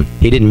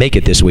 He didn't make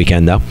it this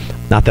weekend, though.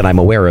 Not that I'm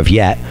aware of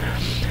yet.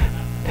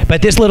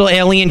 But this little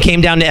alien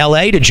came down to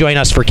LA to join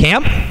us for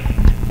camp.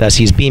 Thus,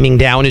 he's beaming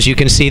down, as you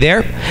can see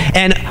there.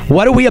 And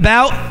what are we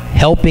about?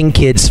 Helping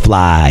kids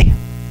fly.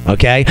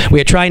 Okay?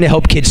 We are trying to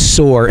help kids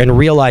soar and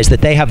realize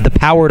that they have the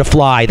power to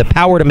fly, the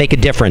power to make a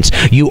difference.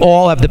 You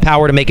all have the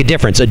power to make a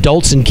difference,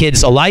 adults and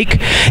kids alike.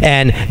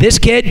 And this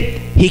kid,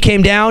 he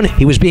came down,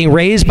 he was being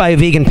raised by a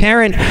vegan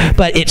parent,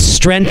 but it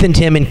strengthened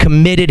him and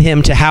committed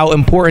him to how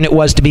important it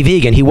was to be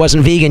vegan. He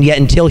wasn't vegan yet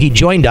until he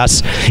joined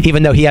us,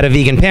 even though he had a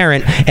vegan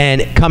parent,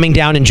 and coming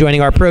down and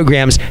joining our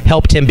programs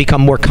helped him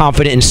become more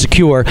confident and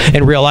secure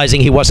and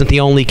realizing he wasn't the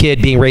only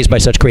kid being raised by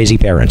such crazy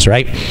parents,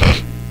 right?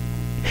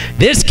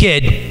 This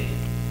kid,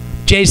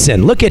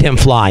 Jason, look at him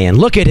flying.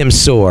 Look at him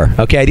soar.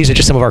 Okay, these are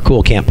just some of our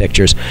cool camp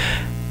pictures.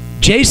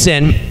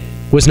 Jason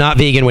was not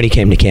vegan when he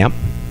came to camp.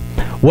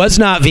 Was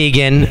not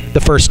vegan the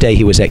first day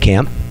he was at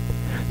camp.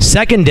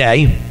 Second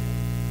day,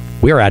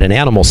 we were at an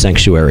animal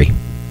sanctuary.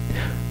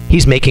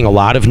 He's making a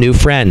lot of new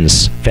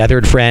friends.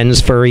 Feathered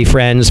friends, furry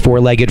friends,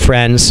 four-legged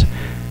friends.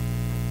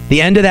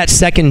 The end of that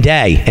second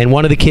day, and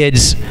one of the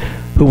kids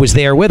who was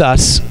there with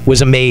us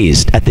was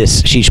amazed at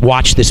this. She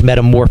watched this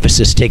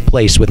metamorphosis take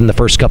place within the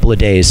first couple of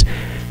days.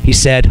 He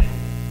said,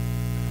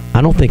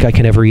 I don't think I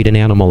can ever eat an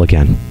animal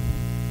again.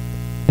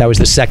 That was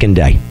the second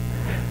day.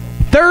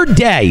 Third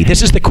day,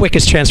 this is the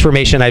quickest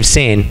transformation I've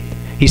seen.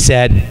 He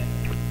said,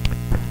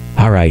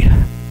 all right,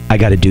 I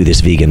got to do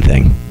this vegan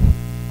thing.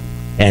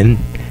 And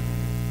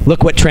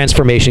look what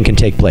transformation can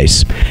take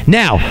place.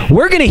 Now,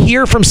 we're going to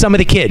hear from some of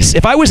the kids.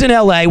 If I was in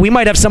LA, we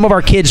might have some of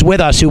our kids with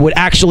us who would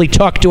actually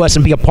talk to us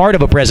and be a part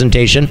of a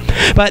presentation,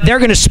 but they're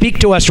going to speak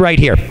to us right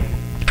here.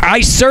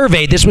 I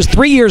surveyed, this was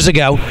 3 years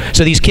ago,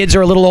 so these kids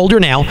are a little older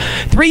now.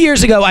 3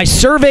 years ago, I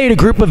surveyed a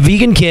group of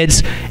vegan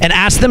kids and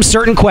asked them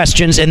certain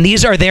questions, and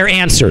these are their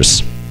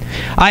answers.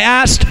 I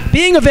asked,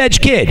 being a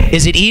veg kid,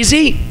 is it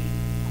easy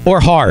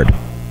or hard?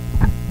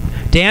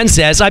 Dan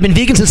says, I've been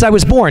vegan since I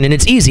was born, and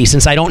it's easy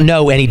since I don't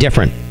know any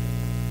different.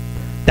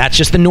 That's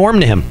just the norm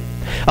to him.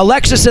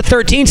 Alexis at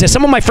 13 says,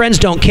 some of my friends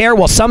don't care,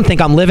 while some think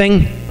I'm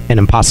living an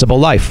impossible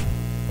life.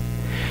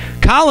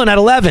 Colin at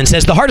 11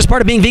 says, the hardest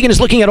part of being vegan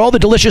is looking at all the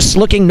delicious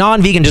looking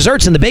non-vegan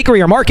desserts in the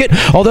bakery or market.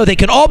 Although they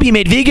can all be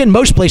made vegan,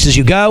 most places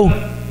you go,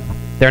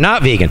 they're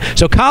not vegan.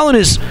 So Colin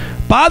is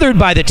bothered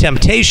by the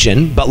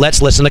temptation, but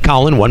let's listen to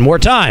Colin one more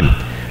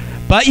time.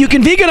 But you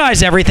can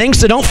veganize everything,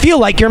 so don't feel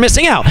like you're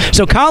missing out.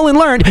 So Colin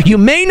learned you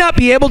may not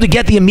be able to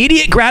get the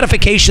immediate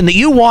gratification that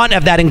you want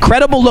of that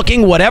incredible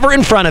looking whatever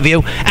in front of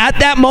you at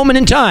that moment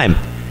in time.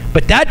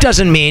 But that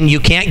doesn't mean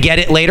you can't get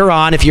it later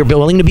on if you're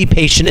willing to be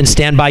patient and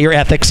stand by your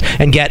ethics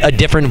and get a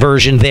different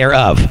version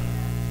thereof.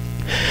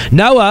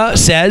 Noah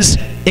says,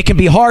 it can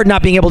be hard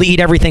not being able to eat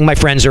everything my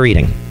friends are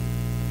eating.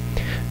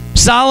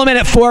 Solomon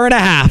at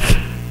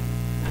 4.5,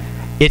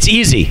 it's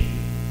easy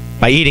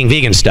by eating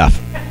vegan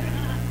stuff.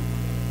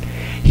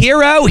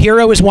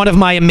 Hero is one of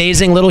my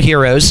amazing little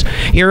heroes.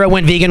 Hero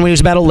went vegan when he was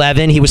about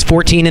 11. He was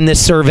 14 in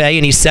this survey,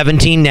 and he's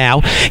 17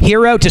 now.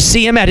 Hero, to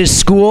see him at his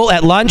school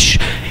at lunch,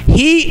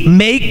 he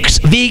makes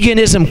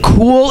veganism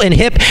cool and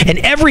hip, and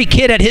every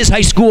kid at his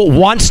high school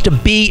wants to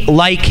be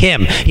like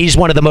him. He's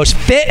one of the most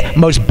fit,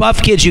 most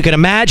buff kids you can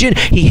imagine.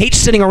 He hates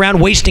sitting around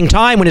wasting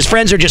time when his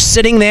friends are just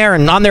sitting there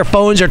and on their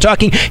phones or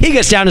talking. He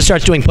gets down and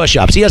starts doing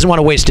push-ups. He doesn't want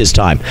to waste his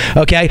time,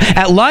 okay?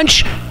 At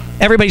lunch,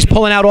 everybody's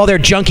pulling out all their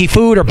junky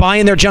food or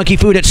buying their junky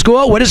food at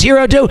school. What does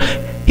Hero do?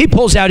 He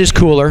pulls out his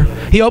cooler.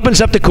 He opens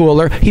up the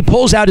cooler. He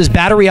pulls out his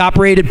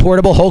battery-operated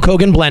portable Hulk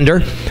Hogan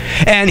blender,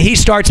 and he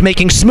starts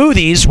making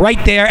smoothies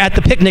right there at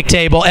the picnic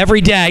table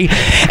every day.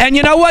 And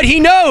you know what? He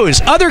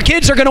knows other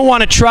kids are going to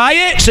want to try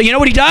it, so you know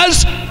what he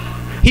does?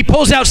 He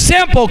pulls out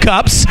sample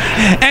cups,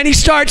 and he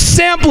starts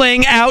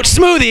sampling out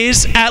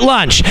smoothies at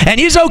lunch. And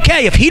he's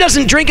okay. If he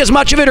doesn't drink as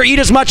much of it or eat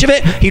as much of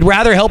it, he'd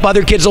rather help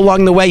other kids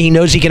along the way. He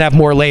knows he can have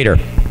more later.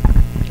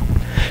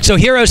 So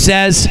Hero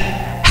says,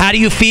 how do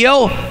you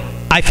feel?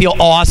 I feel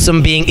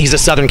awesome being, he's a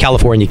Southern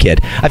California kid.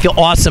 I feel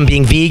awesome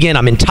being vegan.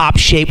 I'm in top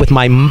shape with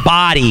my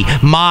body,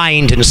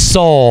 mind, and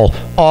soul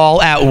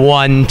all at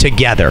one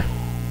together.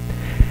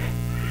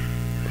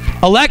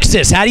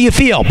 Alexis, how do you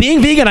feel?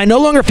 Being vegan, I no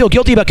longer feel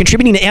guilty about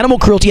contributing to animal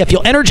cruelty. I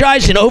feel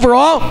energized and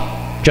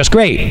overall, just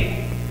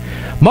great.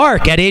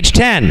 Mark, at age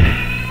 10,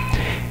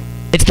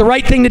 it's the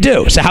right thing to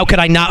do, so how could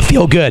I not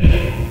feel good?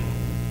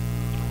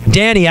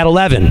 Danny, at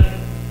 11,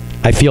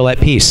 I feel at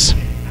peace.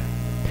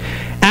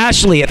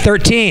 Ashley, at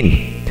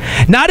 13,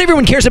 not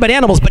everyone cares about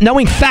animals, but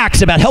knowing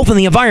facts about health and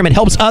the environment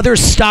helps others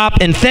stop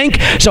and think.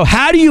 So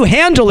how do you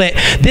handle it?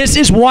 This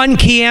is one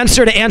key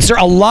answer to answer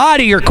a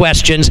lot of your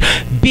questions.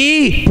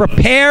 Be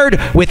prepared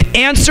with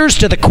answers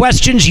to the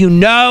questions you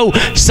know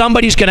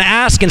somebody's going to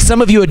ask. And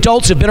some of you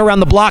adults have been around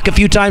the block a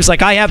few times,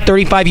 like I have,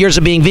 35 years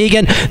of being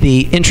vegan.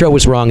 The intro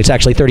was wrong. It's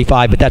actually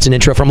 35, but that's an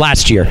intro from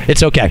last year.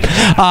 It's okay.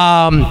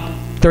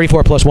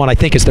 34 plus 1, I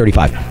think, is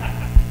 35.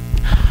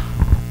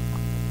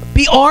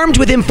 Be armed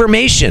with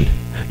information.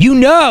 You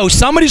know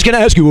somebody's going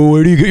to ask you, well,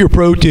 where do you get your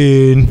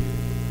protein?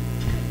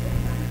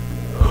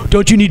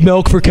 Don't you need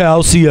milk for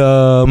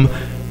calcium?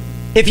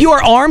 If you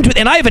are armed with,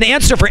 and I have an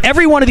answer for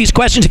every one of these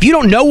questions. If you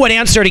don't know what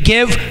answer to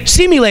give,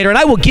 see me later, and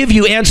I will give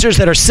you answers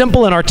that are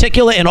simple and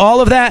articulate and all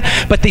of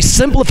that. But the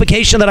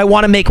simplification that I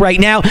want to make right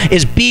now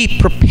is be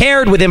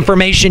prepared with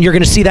information. You're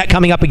going to see that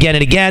coming up again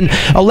and again.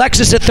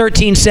 Alexis at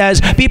 13 says,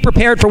 be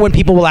prepared for when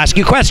people will ask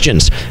you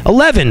questions.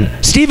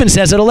 11, Stephen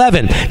says at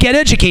 11, get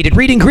educated,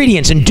 read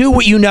ingredients, and do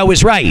what you know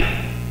is right.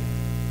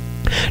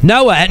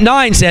 Noah at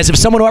 9 says, if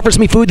someone offers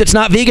me food that's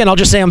not vegan, I'll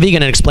just say I'm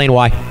vegan and explain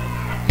why.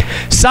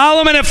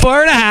 Solomon at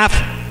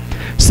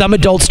 4.5, some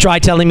adults try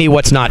telling me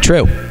what's not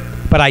true,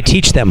 but I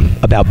teach them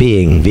about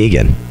being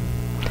vegan.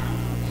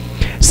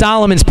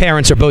 Solomon's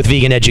parents are both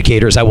vegan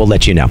educators, I will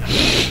let you know.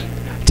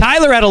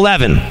 Tyler at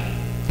 11,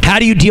 how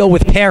do you deal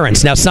with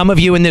parents? Now, some of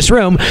you in this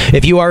room,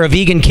 if you are a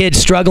vegan kid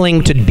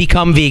struggling to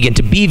become vegan,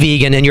 to be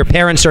vegan, and your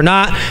parents are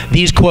not,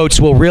 these quotes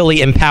will really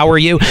empower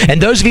you.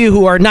 And those of you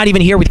who are not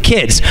even here with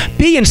kids,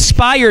 be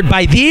inspired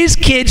by these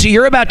kids who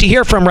you're about to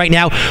hear from right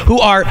now, who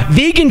are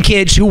vegan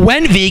kids who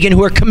went vegan,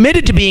 who are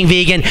committed to being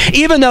vegan,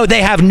 even though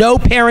they have no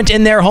parent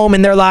in their home,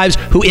 in their lives,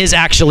 who is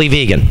actually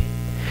vegan.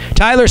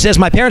 Tyler says,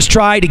 my parents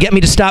tried to get me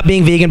to stop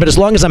being vegan, but as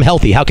long as I'm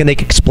healthy, how can they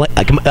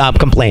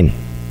complain?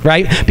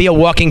 Right? Be a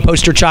walking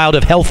poster child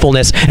of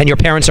healthfulness, and your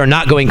parents are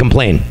not going to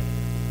complain.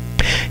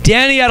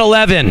 Danny at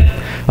 11.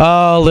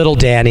 Oh, little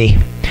Danny.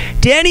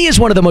 Danny is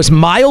one of the most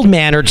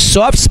mild-mannered,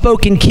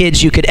 soft-spoken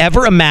kids you could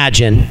ever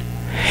imagine.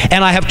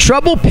 And I have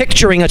trouble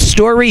picturing a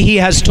story he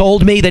has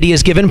told me that he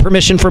has given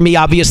permission for me,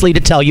 obviously, to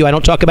tell you. I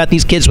don't talk about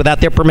these kids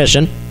without their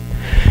permission.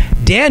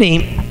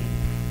 Danny,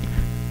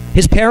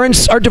 his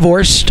parents are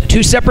divorced,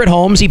 2 separate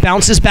homes. He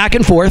bounces back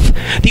and forth.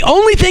 The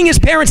only thing his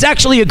parents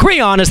actually agree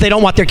on is they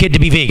don't want their kid to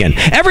be vegan.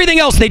 Everything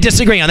else they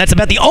disagree on. That's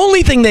about the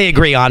only thing they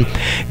agree on.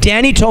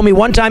 Danny told me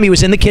one time he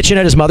was in the kitchen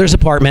at his mother's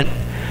apartment.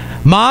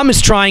 Mom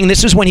is trying,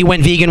 this is when he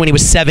went vegan when he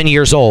was 7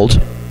 years old,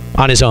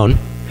 on his own.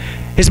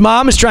 His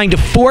mom is trying to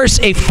force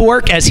a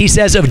fork, as he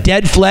says, of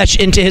dead flesh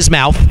into his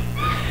mouth.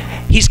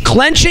 He's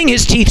clenching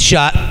his teeth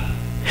shut.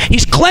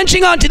 He's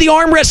clenching onto the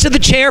armrest of the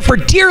chair for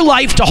dear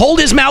life to hold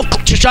his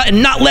mouth shut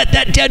and not let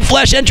that dead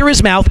flesh enter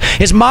his mouth.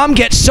 His mom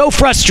gets so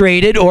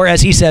frustrated, or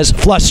as he says,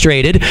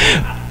 flustrated,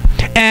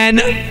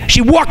 and she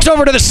walks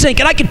over to the sink,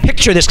 and I can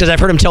picture this because I've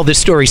heard him tell this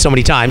story so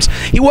many times.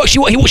 She walks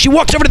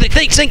over to the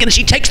sink, and then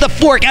she takes the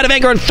fork out of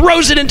anger and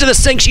throws it into the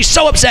sink. She's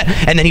so upset,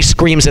 and then he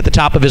screams at the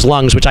top of his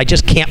lungs, which I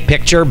just can't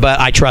picture, but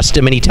I trust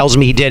him, and he tells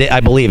me he did it.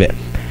 I believe it.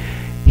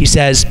 He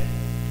says,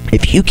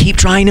 if you keep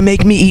trying to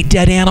make me eat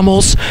dead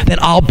animals, then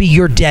I'll be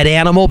your dead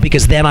animal,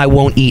 because then I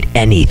won't eat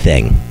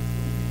anything.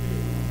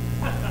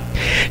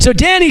 So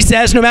Danny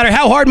says, no matter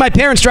how hard my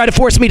parents try to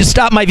force me to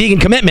stop my vegan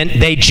commitment,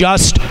 they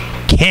just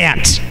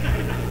can't.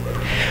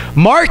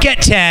 Mark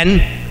at 10,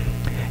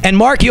 and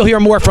Mark you'll hear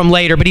more from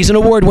later, but he's an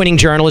award-winning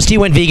journalist. He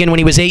went vegan when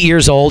he was 8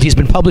 years old. He's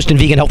been published in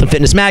Vegan Health and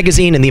Fitness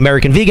Magazine, in the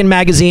American Vegan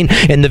Magazine,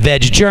 in the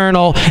Veg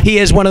Journal. He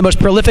is one of the most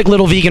prolific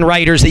little vegan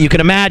writers that you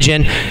can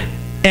imagine.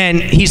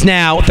 And he's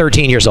now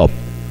 13 years old.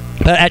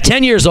 At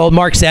 10 years old,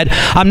 Mark said,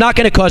 I'm not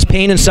going to cause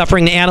pain and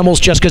suffering to animals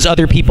just because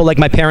other people like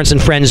my parents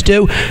and friends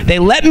do. They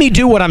let me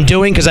do what I'm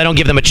doing because I don't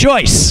give them a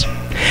choice.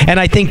 And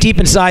I think deep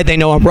inside they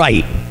know I'm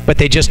right, but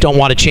they just don't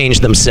want to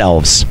change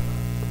themselves.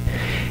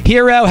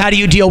 Hero, how do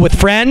you deal with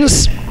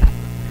friends?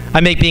 I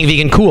make being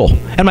vegan cool,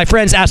 and my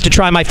friends ask to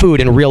try my food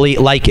and really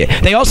like it.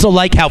 They also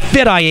like how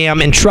fit I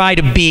am and try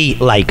to be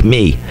like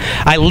me.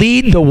 I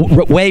lead the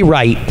way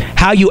right.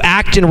 How you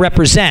act and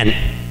represent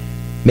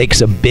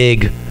makes a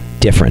big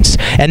difference.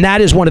 And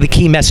that is one of the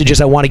key messages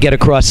I want to get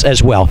across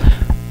as well.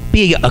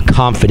 Be a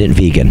confident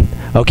vegan,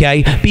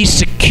 okay? Be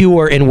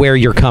secure in where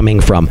you're coming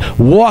from.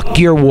 Walk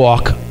your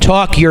walk,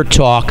 talk your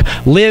talk,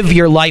 live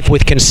your life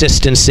with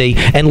consistency,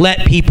 and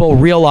let people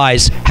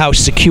realize how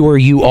secure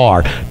you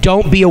are.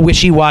 Don't be a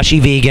wishy-washy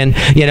vegan.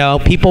 You know,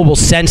 people will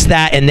sense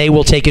that, and they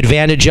will take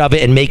advantage of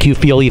it and make you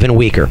feel even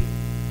weaker.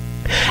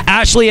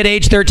 Ashley at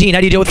age 13,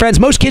 how do you deal with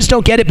friends? Most kids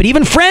don't get it, but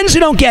even friends who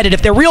don't get it,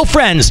 if they're real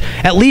friends,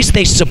 at least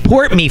they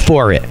support me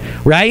for it,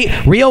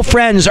 right? Real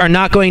friends are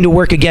not going to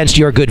work against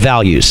your good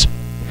values.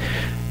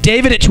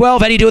 David at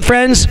 12, how do you do with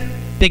friends?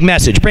 Big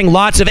message. Bring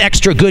lots of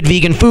extra good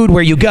vegan food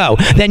where you go.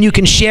 Then you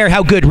can share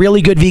how good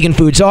really good vegan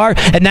foods are,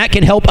 and that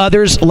can help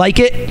others like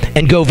it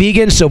and go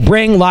vegan. So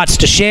bring lots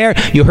to share.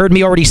 You heard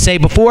me already say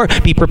before,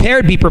 be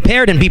prepared,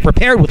 and be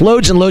prepared with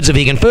loads and loads of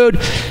vegan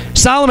food.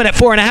 Solomon at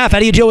 4.5, how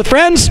do you deal with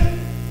friends?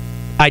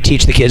 I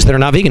teach the kids that are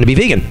not vegan to be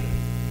vegan.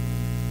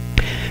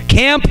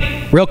 Camp,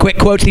 real quick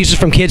quotes. These are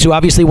from kids who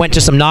obviously went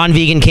to some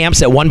non-vegan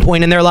camps at one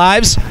point in their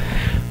lives.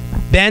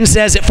 Ben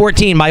says at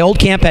 14, my old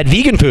camp had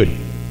vegan food.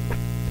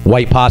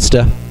 White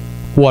pasta,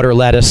 water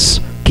lettuce,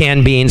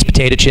 canned beans,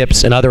 potato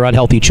chips, and other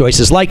unhealthy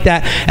choices like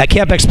that. At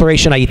Camp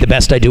Exploration, I eat the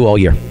best I do all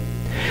year.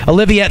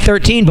 Olivia at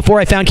 13, before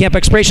I found Camp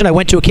Exploration, I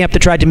went to a camp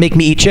that tried to make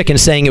me eat chicken,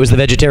 saying it was the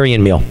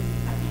vegetarian meal.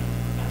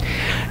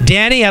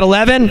 Danny at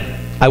 11,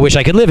 I wish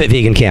I could live at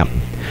vegan camp.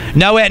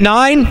 Noah at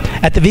 9,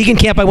 at the vegan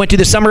camp I went to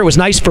this summer, it was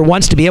nice for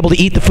once to be able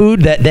to eat the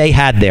food that they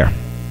had there.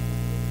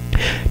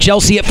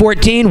 Chelsea at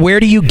 14, where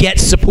do you get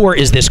support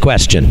is this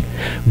question.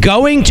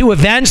 Going to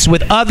events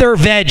with other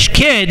veg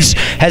kids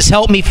has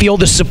helped me feel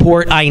the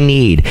support I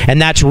need, and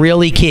that's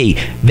really key.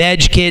 Veg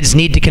kids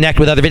need to connect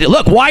with other veg.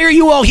 Look, why are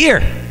you all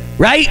here?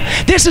 Right?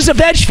 This is a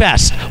veg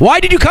fest. Why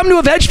did you come to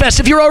a veg fest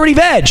if you're already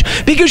veg?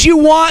 Because you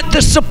want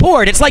the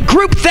support. It's like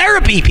group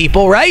therapy,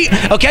 people,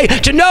 right? Okay?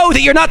 To know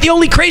that you're not the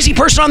only crazy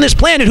person on this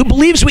planet who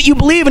believes what you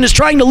believe and is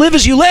trying to live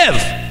as you live.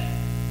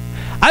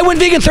 I went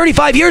vegan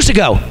 35 years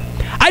ago.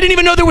 I didn't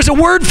even know there was a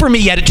word for me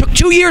yet. It took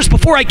 2 years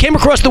before I came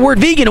across the word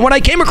vegan. And when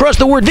I came across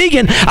the word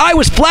vegan, I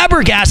was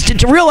flabbergasted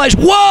to realize,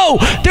 whoa,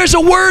 there's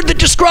a word that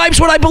describes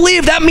what I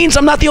believe. That means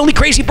I'm not the only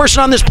crazy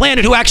person on this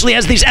planet who actually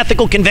has these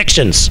ethical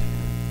convictions.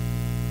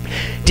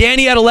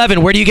 Danny at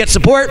 11, where do you get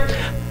support?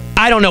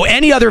 I don't know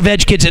any other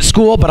veg kids at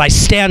school, but I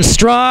stand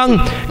strong.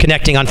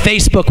 Connecting on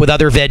Facebook with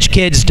other veg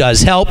kids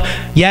does help.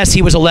 Yes,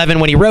 he was 11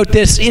 when he wrote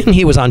this, and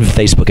he was on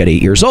Facebook at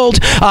 8 years old.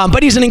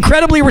 But he's an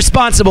incredibly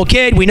responsible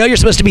kid. We know you're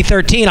supposed to be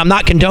 13. I'm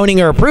not condoning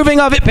or approving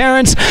of it,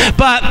 parents.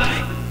 But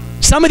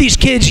some of these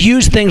kids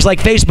use things like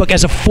Facebook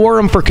as a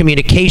forum for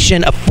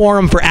communication, a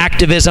forum for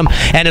activism,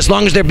 and as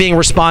long as they're being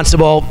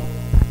responsible,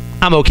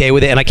 I'm okay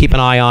with it, and I keep an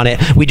eye on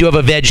it. We do have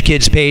a Veg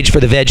Kids page for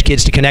the Veg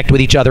Kids to connect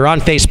with each other on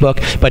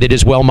Facebook, but it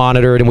is well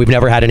monitored, and we've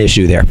never had an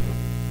issue there.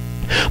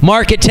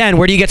 Mark at 10,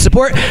 where do you get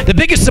support? The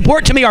biggest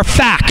support to me are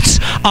facts.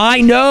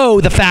 I know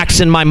the facts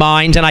in my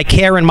mind, and I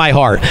care in my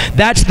heart.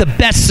 That's the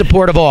best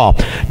support of all.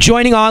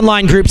 Joining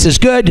online groups is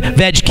good.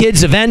 Veg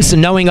Kids events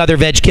and knowing other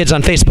Veg Kids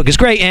on Facebook is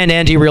great, and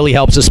Andy really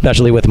helps,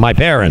 especially with my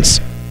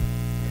parents.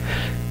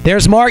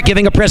 There's Mark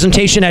giving a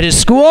presentation at his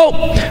school.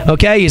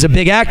 Okay, he's a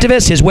big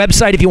activist. His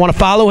website, if you want to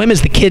follow him,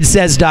 is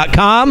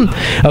thekidsays.com.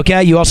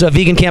 Okay, you also have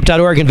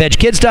vegancamp.org and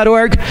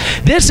vegkids.org.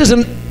 This is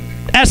an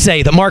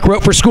essay that Mark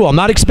wrote for school. I'm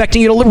not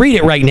expecting you to read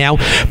it right now,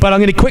 but I'm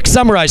going to quick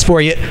summarize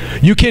for you.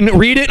 You can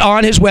read it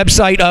on his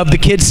website of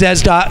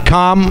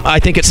thekidsays.com. I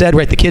think it said,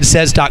 right,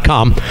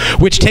 thekidsays.com,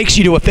 which takes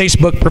you to a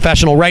Facebook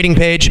professional writing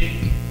page.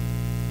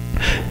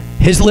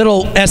 His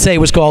little essay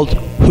was called,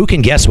 Who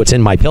Can Guess What's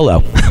in My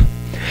Pillow?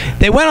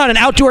 They went on an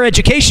outdoor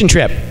education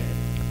trip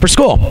for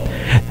school.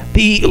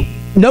 The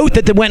note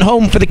that went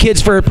home for the kids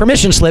for a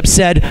permission slip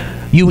said,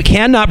 you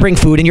cannot bring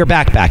food in your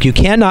backpack. You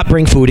cannot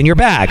bring food in your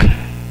bag.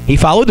 He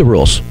followed the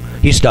rules.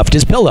 He stuffed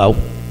his pillow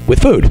with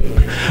food.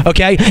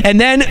 Okay? And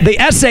then the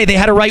essay they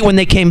had to write when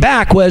they came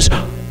back was,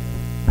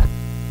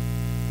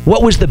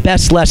 what was the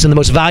best lesson, the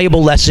most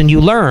valuable lesson you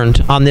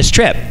learned on this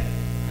trip?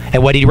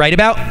 And what did he write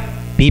about?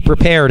 Be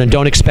prepared and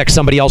don't expect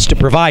somebody else to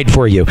provide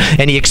for you.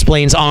 And he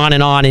explains on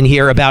in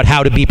here about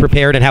how to be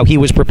prepared and how he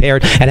was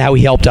prepared and how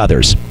he helped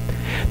others.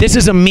 This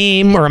is a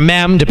meme or a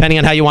mem, depending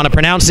on how you want to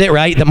pronounce it,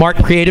 right, that Mark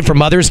created for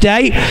Mother's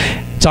Day.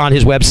 It's on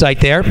his website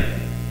there.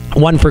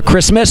 One for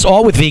Christmas,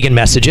 all with vegan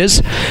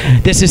messages.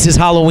 This is his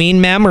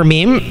Halloween mem or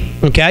meme,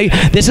 okay?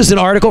 This is an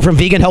article from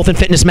Vegan Health and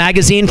Fitness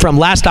Magazine from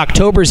last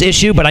October's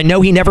issue, but I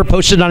know he never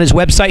posted it on his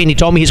website, and he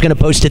told me he's going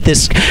to post it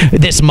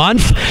this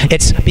month.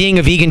 It's being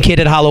a vegan kid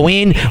at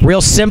Halloween.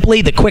 Real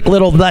simply, the quick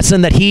little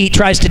lesson that he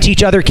tries to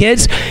teach other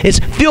kids is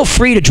feel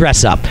free to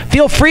dress up.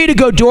 Feel free to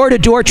go door to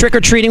door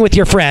trick-or-treating with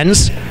your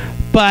friends,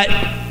 but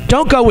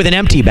don't go with an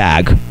empty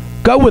bag.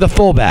 Go with a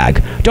full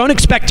bag. Don't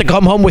expect to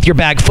come home with your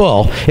bag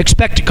full.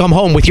 Expect to come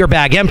home with your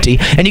bag empty.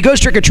 And he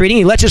goes trick-or-treating.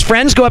 He lets his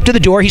friends go up to the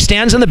door. He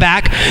stands in the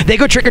back. They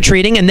go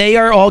trick-or-treating, and they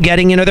are all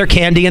getting, their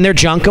candy and their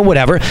junk and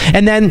whatever.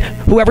 And then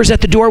whoever's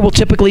at the door will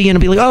typically,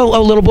 be like,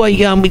 oh, little boy,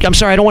 I'm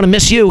sorry, I don't want to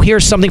miss you.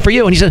 Here's something for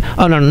you. And he says,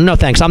 oh, no,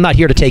 thanks. I'm not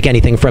here to take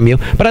anything from you,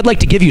 but I'd like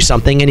to give you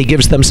something. And he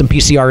gives them some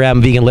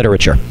PCRM vegan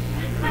literature.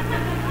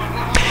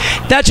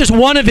 That's just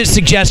one of his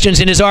suggestions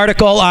in his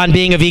article on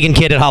being a vegan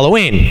kid at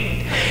Halloween.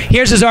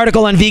 Here's his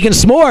article on vegan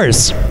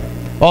s'mores,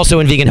 also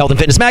in Vegan Health and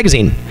Fitness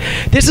magazine.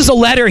 This is a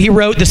letter he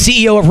wrote the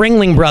CEO of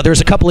Ringling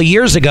Brothers a couple of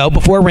years ago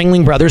before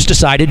Ringling Brothers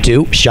decided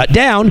to shut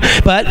down,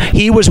 but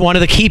he was one of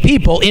the key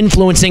people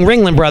influencing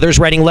Ringling Brothers,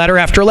 writing letter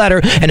after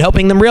letter and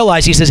helping them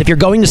realize, he says, if you're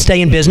going to stay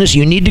in business,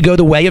 you need to go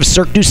the way of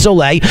Cirque du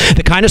Soleil,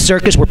 the kind of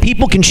circus where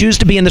people can choose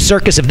to be in the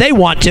circus if they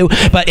want to,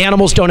 but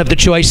animals don't have the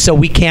choice, so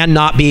we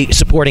cannot be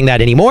supporting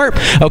that anymore,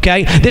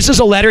 okay? This is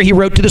a letter he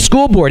wrote to the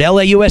school board,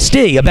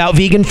 LAUSD, about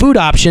vegan food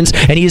options,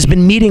 and he has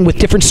been meeting with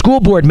different school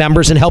board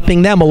members and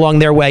helping them along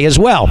their way as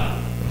well.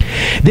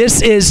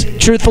 This is,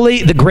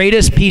 truthfully, the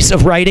greatest piece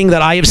of writing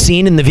that I have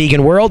seen in the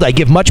vegan world. I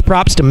give much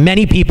props to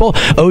many people.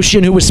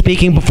 Ocean, who was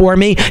speaking before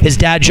me, his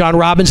dad, John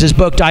Robbins, his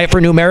book, Diet for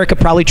New America,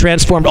 probably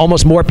transformed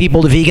almost more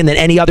people to vegan than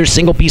any other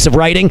single piece of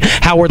writing.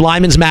 Howard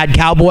Lyman's Mad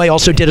Cowboy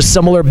also did a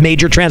similar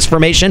major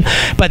transformation.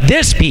 But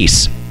this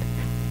piece,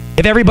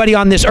 if everybody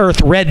on this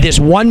earth read this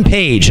one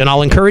page, and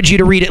I'll encourage you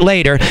to read it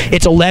later,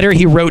 it's a letter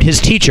he wrote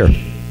his teacher.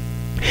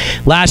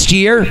 Last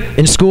year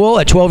in school,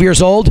 at 12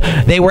 years old,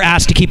 they were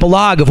asked to keep a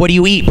log of what do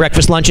you eat,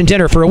 breakfast, lunch, and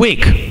dinner for a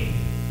week.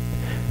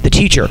 The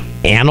teacher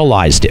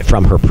analyzed it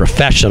from her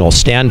professional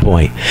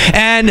standpoint,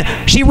 and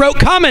she wrote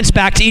comments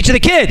back to each of the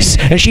kids.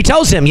 And she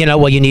tells him,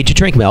 well, you need to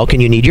drink milk,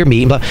 and you need your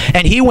meat.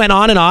 And he went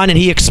on, and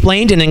he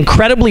explained in an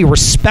incredibly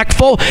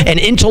respectful and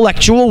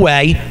intellectual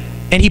way.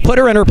 And he put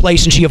her in her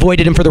place, and she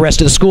avoided him for the rest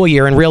of the school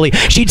year. And really,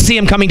 she'd see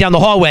him coming down the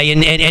hallway,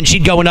 and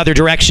she'd go another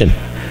direction.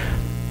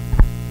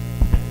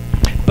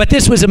 But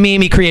this was a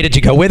meme he created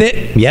to go with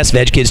it. Yes,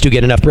 veg kids do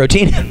get enough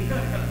protein.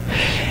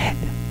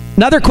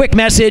 Another quick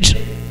message.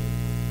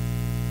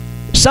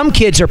 Some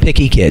kids are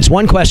picky kids.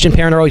 One question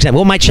parents are always saying,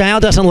 well, my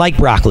child doesn't like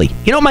broccoli.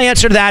 You know what my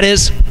answer to that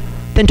is?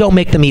 Then don't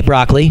make them eat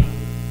broccoli.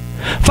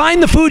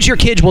 Find the foods your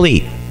kids will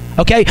eat,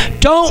 okay?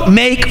 Don't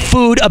make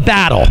food a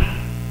battle,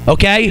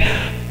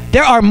 okay?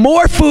 There are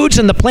more foods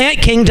in the plant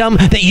kingdom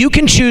that you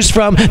can choose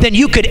from than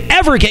you could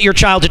ever get your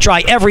child to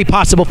try every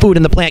possible food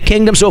in the plant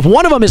kingdom. So if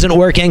one of them isn't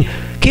working,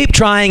 keep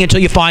trying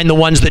until you find the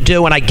ones that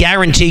do, and I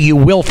guarantee you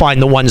will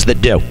find the ones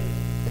that do.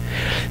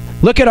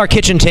 Look at our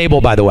kitchen table,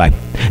 by the way.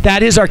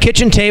 That is our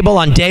kitchen table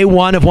on day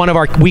one of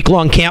our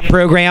week-long camp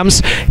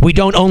programs. We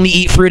don't only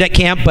eat fruit at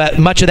camp, but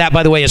much of that,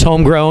 by the way, is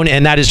homegrown,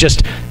 and that is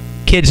just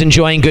kids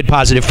enjoying good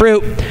positive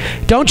fruit.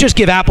 Don't just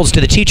give apples to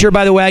the teacher,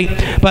 by the way,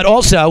 but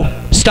also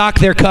stock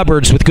their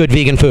cupboards with good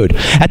vegan food.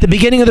 At the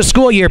beginning of the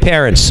school year,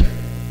 parents,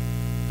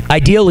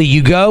 ideally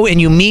you go and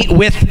you meet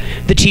with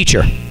the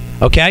teacher,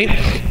 okay?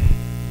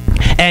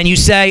 And you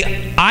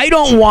say, I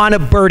don't want to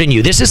burden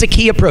you. This is a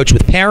key approach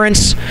with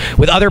parents,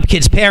 with other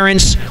kids'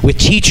 parents, with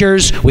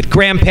teachers, with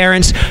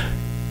grandparents.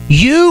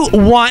 You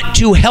want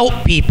to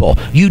help people.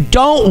 You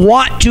don't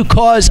want to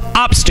cause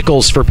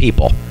obstacles for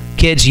people.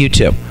 Kids, you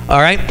too. All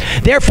right?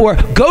 Therefore,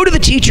 go to the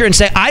teacher and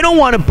say, I don't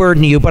want to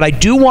burden you, but I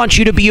do want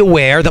you to be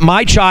aware that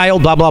my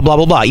child, blah, blah, blah,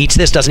 blah, blah, eats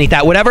this, doesn't eat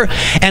that, whatever.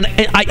 And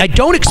I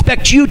don't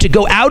expect you to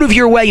go out of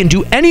your way and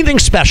do anything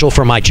special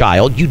for my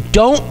child. You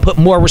don't put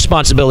more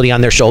responsibility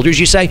on their shoulders.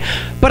 You say,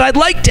 but I'd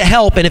like to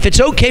help, and if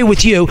it's okay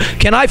with you,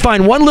 can I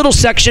find one little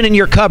section in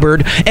your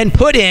cupboard and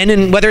put in,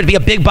 and whether it be a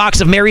big box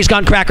of Mary's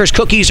Gone crackers,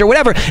 cookies, or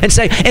whatever, and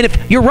say, and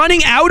if you're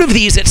running out of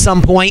these at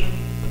some point,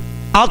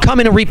 I'll come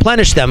in and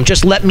replenish them.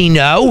 Just let me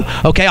know,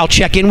 okay? I'll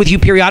check in with you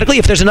periodically.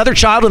 If there's another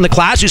child in the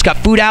class who's got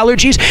food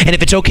allergies, and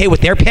if it's okay with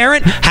their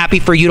parent, happy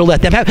for you to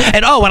let them have.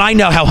 And and I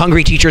know how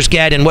hungry teachers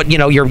get and what,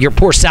 your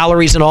poor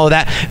salaries and all of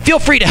that. Feel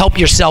free to help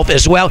yourself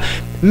as well.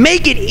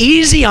 Make it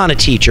easy on a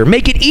teacher.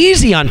 Make it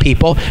easy on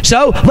people.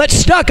 So let's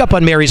stock up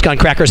on Mary's Gone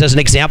crackers as an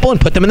example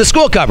and put them in the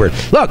school cupboard.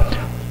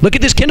 Look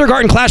at this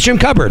kindergarten classroom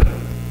cupboard.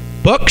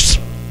 Books,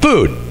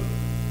 food.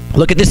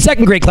 Look at this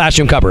second grade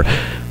classroom cupboard.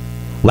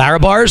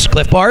 Larabars,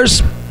 Cliff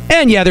Bars,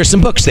 and yeah, there's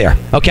some books there,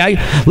 okay?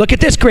 Look at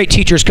this great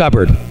teacher's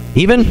cupboard.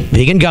 Even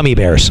vegan gummy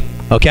bears,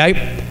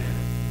 okay?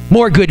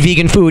 More good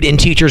vegan food in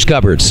teacher's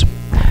cupboards.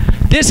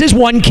 This is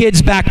one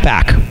kid's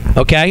backpack,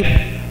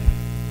 okay?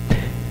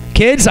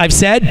 Kids, I've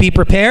said, be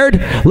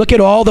prepared. Look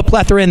at all the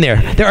plethora in there.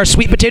 There are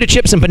sweet potato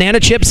chips and banana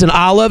chips and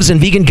olives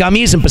and vegan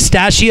gummies and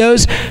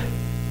pistachios.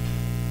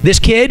 This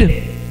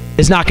kid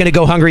is not going to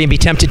go hungry and be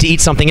tempted to eat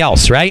something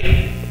else,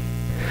 right?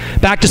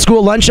 Back to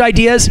school lunch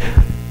ideas.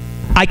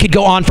 I could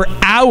go on for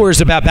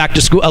hours about back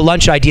to school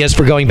lunch ideas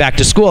for going back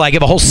to school. I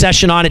give a whole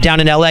session on it down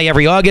in LA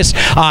every August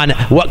on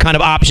what kind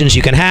of options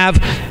you can have.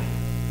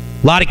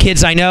 A lot of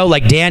kids I know,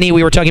 like Danny,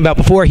 we were talking about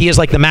before, he is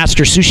like the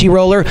master sushi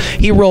roller.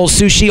 He rolls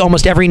sushi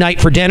almost every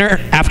night for dinner,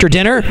 after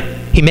dinner.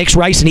 He makes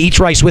rice and he eats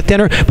rice with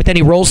dinner, but then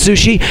he rolls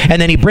sushi,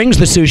 and then he brings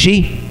the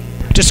sushi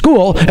to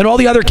school, and all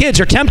the other kids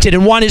are tempted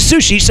and want his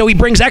sushi, so he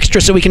brings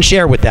extra so he can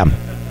share with them.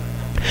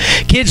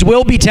 Kids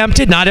will be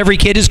tempted. Not every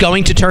kid is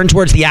going to turn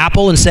towards the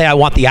apple and say, I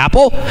want the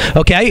apple,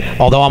 okay?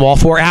 Although I'm all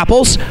for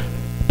apples.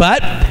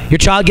 But your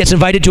child gets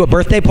invited to a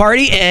birthday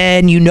party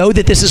and you know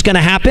that this is going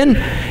to happen.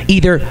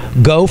 Either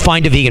go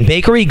find a vegan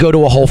bakery, go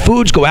to a Whole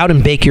Foods, go out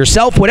and bake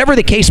yourself, whatever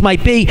the case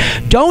might be.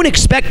 Don't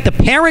expect the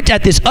parent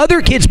at this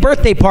other kid's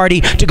birthday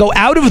party to go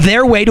out of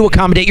their way to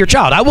accommodate your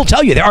child. I will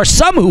tell you, there are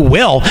some who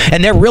will,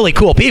 and they're really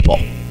cool people.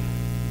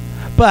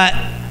 But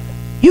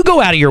you go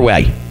out of your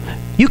way.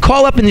 You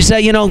call up and you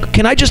say,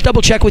 can I just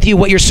double check with you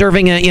what you're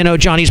serving at,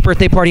 Johnny's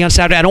birthday party on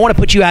Saturday? I don't want to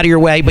put you out of your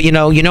way, but you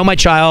know my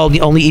child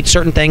only eats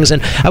certain things,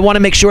 and I want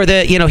to make sure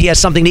that, he has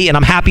something to eat, and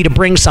I'm happy to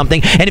bring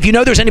something. And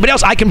if there's anybody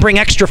else, I can bring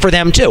extra for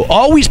them too.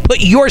 Always put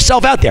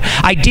yourself out there.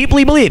 I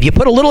deeply believe you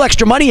put a little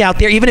extra money out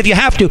there, even if you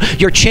have to,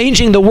 you're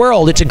changing the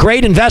world. It's a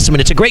great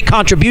investment. It's a great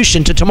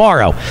contribution to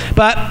tomorrow.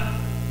 But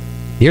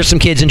here's some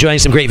kids enjoying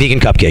some great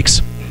vegan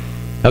cupcakes.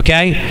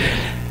 Okay?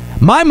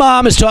 My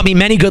mom has taught me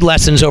many good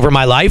lessons over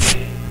my life.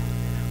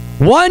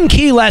 One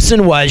key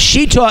lesson was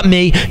she taught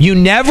me you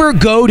never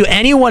go to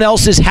anyone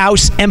else's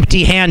house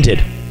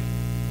empty-handed.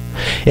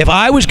 If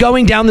I was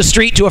going down the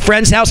street to a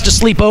friend's house to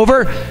sleep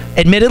over,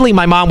 admittedly,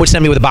 my mom would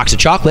send me with a box of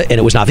chocolate, and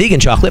it was not vegan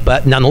chocolate,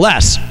 but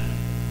nonetheless.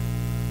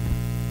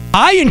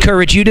 I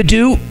encourage you to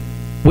do,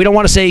 we don't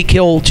want to say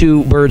kill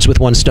two birds with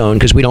one stone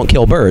because we don't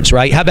kill birds,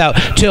 right? How about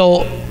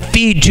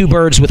feed two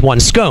birds with one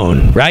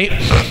scone, right?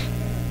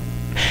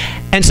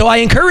 And so I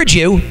encourage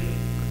you,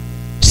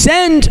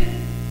 send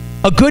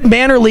a good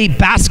mannerly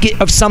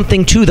basket of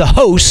something to the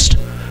host,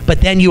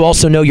 but then you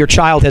also know your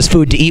child has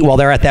food to eat while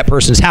they're at that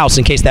person's house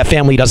in case that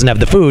family doesn't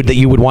have the food that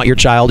you would want your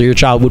child or your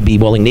child would be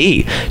willing to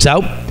eat. So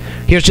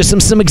here's just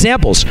some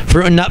examples.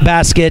 Fruit and nut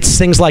baskets,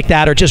 things like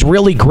that are just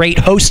really great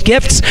host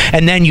gifts,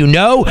 and then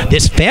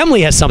this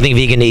family has something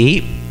vegan to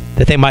eat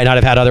that they might not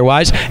have had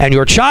otherwise, and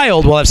your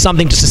child will have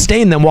something to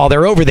sustain them while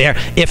they're over there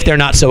if they're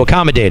not so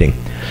accommodating.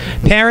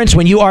 Parents,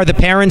 when you are the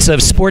parents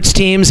of sports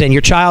teams and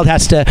your child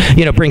has to,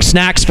 bring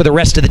snacks for the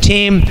rest of the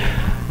team,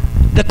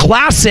 the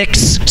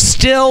classics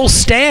still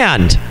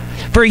stand.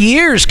 For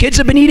years, kids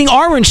have been eating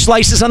orange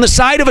slices on the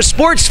side of a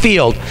sports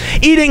field,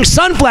 eating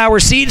sunflower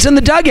seeds in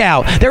the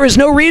dugout. There is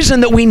no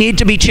reason that we need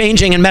to be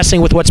changing and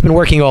messing with what's been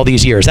working all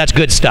these years. That's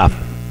good stuff.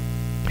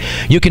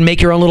 You can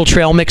make your own little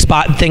trail mix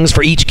things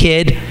for each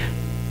kid.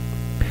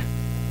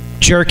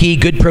 Jerky,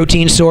 good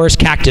protein source,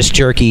 cactus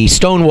jerky,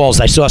 Stonewalls.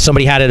 I saw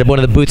somebody had it at one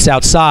of the booths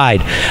outside.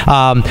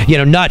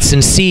 Nuts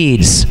and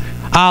seeds,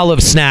 olive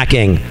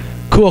snacking,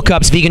 Cool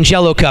Cups, vegan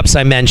Jello cups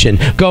I mentioned.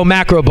 Go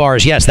Macro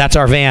bars. Yes, that's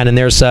our van, and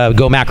there's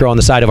Go Macro on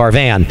the side of our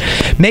van.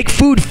 Make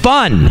food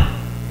fun.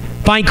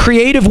 Find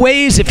creative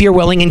ways if you're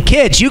willing. And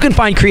kids, you can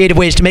find creative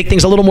ways to make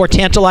things a little more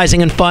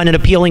tantalizing and fun and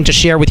appealing to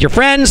share with your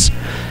friends.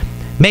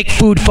 Make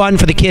food fun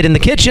for the kid in the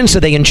kitchen so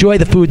they enjoy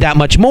the food that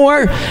much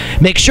more.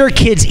 Make sure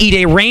kids eat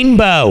a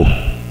rainbow.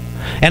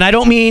 And I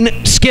don't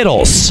mean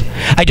Skittles.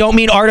 I don't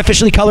mean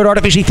artificially colored,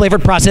 artificially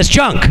flavored processed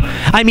junk.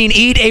 I mean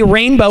eat a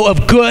rainbow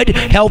of good,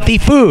 healthy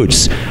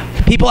foods.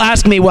 People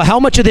ask me, well, how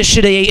much of this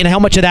should I eat and how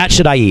much of that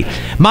should I eat?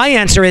 My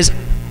answer is,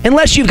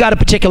 unless you've got a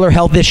particular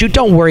health issue,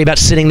 don't worry about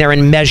sitting there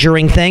and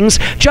measuring things.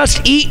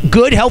 Just eat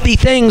good, healthy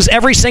things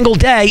every single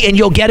day, and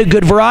you'll get a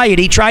good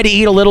variety. Try to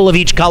eat a little of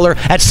each color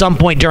at some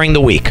point during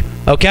the week,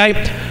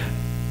 okay?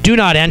 Do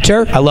not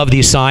enter. I love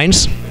these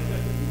signs.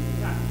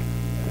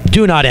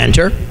 Do not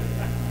enter.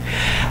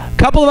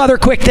 Couple of other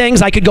quick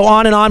things. I could go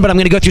on, but I'm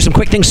going to go through some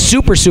quick things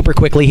super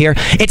quickly here.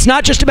 It's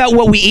not just about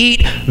what we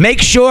eat.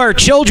 Make sure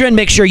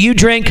you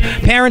drink.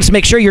 Parents,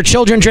 make sure your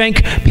children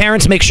drink.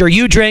 Parents, make sure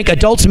you drink.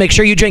 Adults, make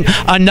sure you drink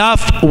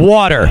enough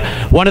water.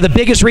 One of the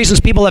biggest reasons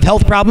people have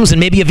health problems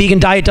and maybe a vegan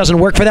diet doesn't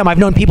work for them, I've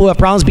known people who have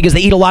problems because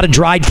they eat a lot of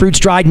dried fruits,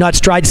 dried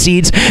nuts, dried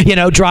seeds,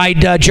 dried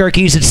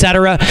jerkies,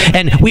 etc.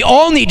 And we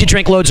all need to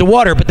drink loads of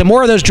water, but the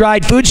more of those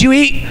dried foods you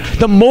eat,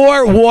 the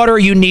more water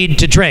you need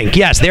to drink.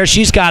 Yes, there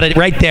she's got it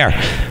right there.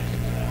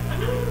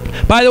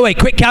 By the way,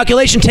 quick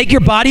calculation, take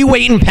your body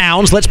weight in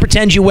pounds. Let's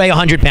pretend you weigh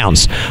 100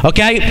 pounds,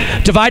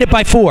 okay? Divide it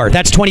by 4,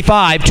 that's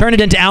 25. Turn it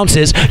into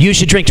ounces. You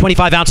should drink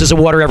 25 ounces of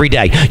water every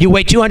day. You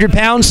weigh 200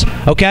 pounds,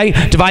 okay?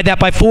 Divide that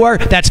by 4,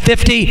 that's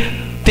 50.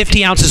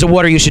 50 ounces of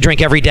water you should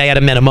drink every day at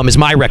a minimum is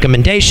my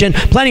recommendation.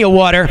 Plenty of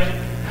water.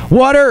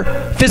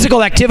 Water,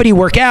 physical activity,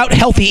 workout,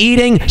 healthy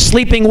eating,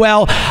 sleeping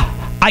well.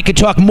 I could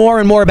talk more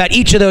and more about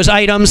each of those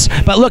items,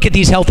 but look at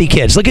these healthy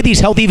kids. Look at these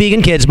healthy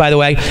vegan kids, by the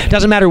way.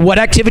 Doesn't matter what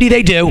activity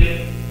they do.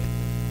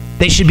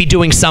 They should be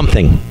doing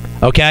something,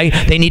 okay?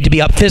 They need to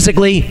be up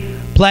physically,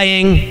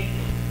 playing,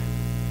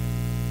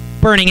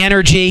 burning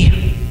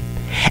energy,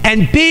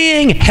 and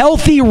being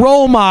healthy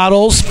role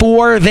models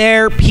for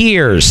their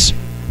peers.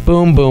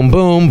 Boom, boom,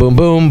 boom, boom,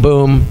 boom,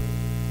 boom.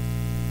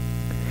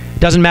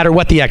 Doesn't matter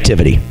what the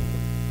activity.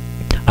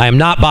 I am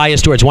not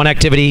biased towards one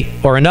activity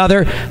or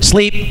another.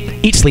 Sleep,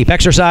 eat, sleep,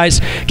 exercise.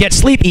 Get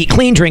sleep, eat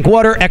clean, drink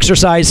water,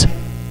 exercise,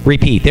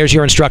 repeat. There's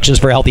your instructions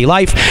for a healthy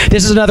life.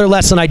 This is another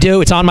lesson I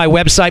do. It's on my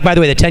website, by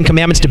the way, the 10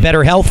 Commandments to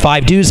Better Health,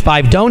 5 do's,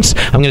 5 don'ts.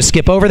 I'm going to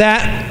skip over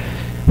that.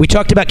 We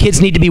talked about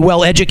kids need to be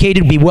well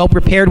educated, be well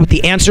prepared with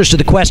the answers to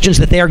the questions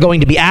that they are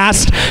going to be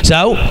asked.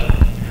 So,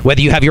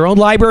 whether you have your own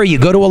library, you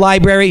go to a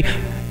library,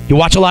 you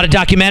watch a lot of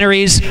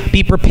documentaries,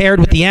 be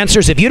prepared with the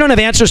answers. If you don't have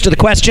answers to the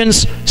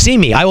questions, see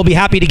me. I will be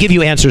happy to give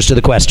you answers to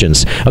the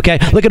questions. Okay?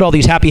 Look at all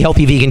these happy,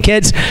 healthy vegan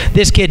kids.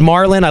 This kid,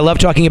 Marlon, I love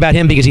talking about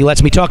him because he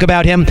lets me talk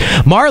about him.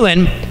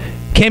 Marlon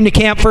came to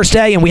camp first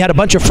day, and we had a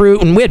bunch of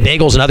fruit, and we had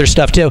bagels and other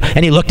stuff too,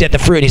 and he looked at the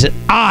fruit, and he said,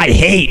 I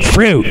hate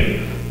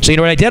fruit. So you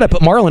know what I did? I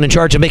put Marlon in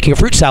charge of making a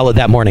fruit salad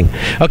that morning,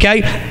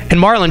 okay? And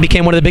Marlon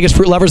became one of the biggest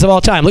fruit lovers of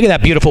all time. Look at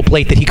that beautiful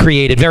plate that he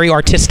created, very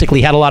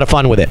artistically, had a lot of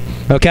fun with it,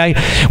 okay?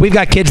 We've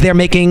got kids there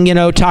making, you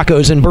know,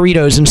 tacos and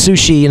burritos and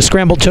sushi and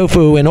scrambled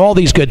tofu and all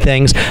these good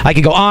things. I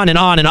could go on and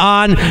on and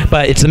on,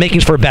 but it's the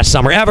makings for best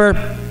summer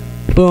ever.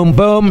 Boom,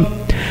 boom.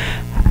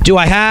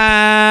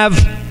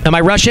 Am I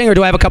rushing or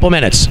do I have a couple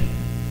minutes?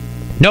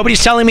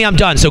 Nobody's telling me I'm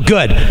done, so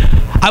good.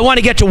 I want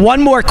to get to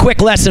one more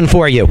quick lesson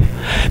for you.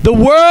 The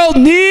world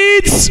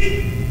needs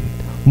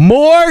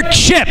more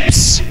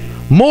chips.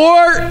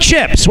 More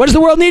chips. What does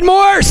the world need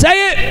more? Say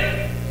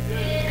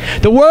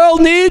it. The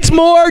world needs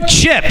more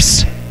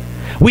chips.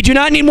 We do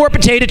not need more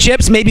potato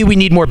chips. Maybe we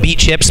need more beet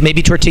chips,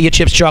 maybe tortilla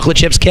chips, chocolate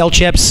chips, kale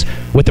chips,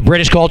 what the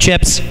British call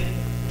chips.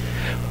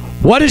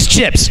 What is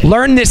chips?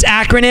 Learn this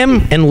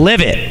acronym and live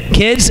it,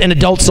 kids and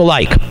adults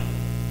alike.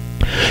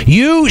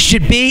 You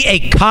should be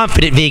a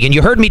confident vegan.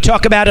 You heard me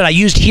talk about it. I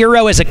used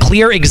Hero as a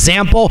clear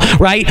example,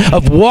 right,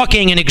 of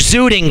walking and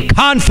exuding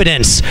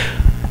confidence.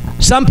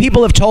 Some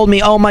people have told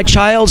me, oh, my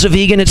child's a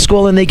vegan at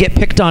school and they get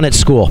picked on at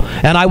school.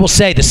 And I will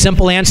say the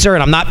simple answer,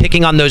 and I'm not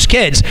picking on those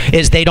kids,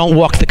 is they don't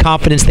walk the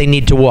confidence they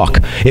need to walk.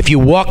 If you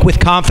walk with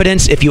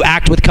confidence, if you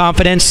act with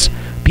confidence,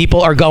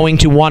 people are going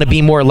to want to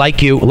be more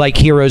like you, like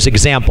Hero's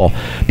example.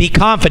 Be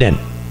confident.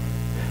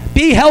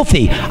 Be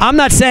healthy. I'm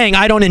not saying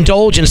I don't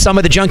indulge in some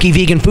of the junky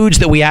vegan foods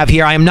that we have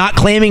here. I am not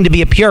claiming to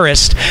be a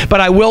purist, but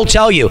I will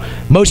tell you,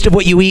 most of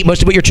what you eat,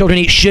 most of what your children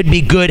eat should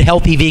be good,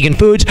 healthy vegan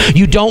foods.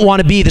 You don't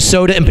want to be the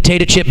soda and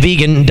potato chip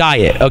vegan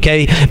diet,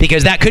 okay?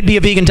 Because that could be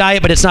a vegan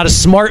diet, but it's not a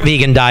smart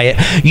vegan diet.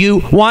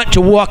 You want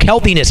to walk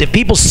healthiness. If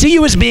people see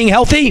you as being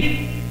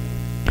healthy,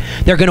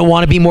 they're going to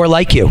want to be more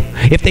like you.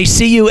 If they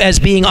see you as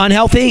being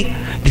unhealthy,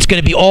 it's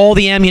going to be all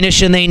the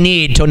ammunition they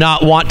need to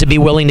not want to be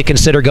willing to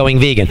consider going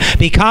vegan.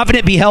 Be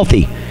confident, be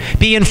healthy.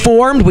 Be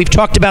informed. We've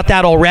talked about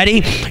that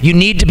already. You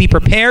need to be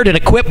prepared and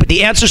equipped with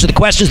the answers to the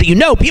questions that you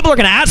know people are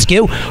going to ask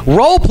you.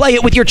 Role play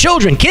it with your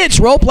children. Kids,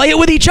 role play it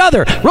with each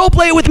other. Role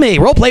play it with me.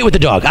 Role play it with the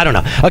dog. I don't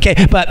know. Okay,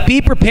 but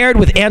be prepared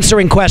with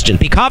answering questions.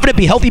 Be confident,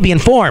 be healthy, be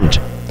informed.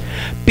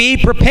 Be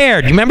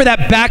prepared. You remember that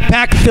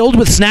backpack filled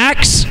with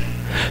snacks?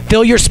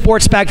 Fill your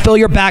sports bag, fill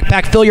your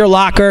backpack, fill your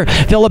locker,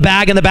 fill a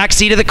bag in the back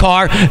seat of the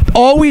car.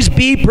 Always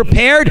be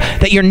prepared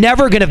that you're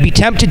never going to be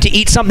tempted to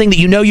eat something that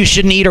you know you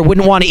shouldn't eat or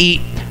wouldn't want to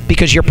eat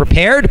because you're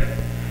prepared.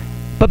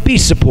 But be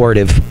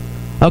supportive,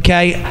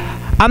 okay?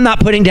 I'm not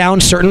putting down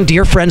certain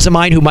dear friends of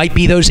mine who might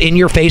be those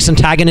in-your-face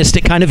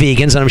antagonistic kind of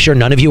vegans, and I'm sure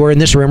none of you are in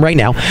this room right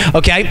now,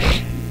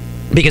 okay?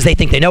 Because they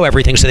think they know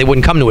everything, so they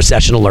wouldn't come to a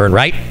session to learn,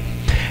 right?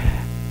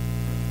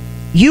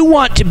 You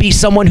want to be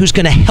someone who's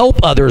going to help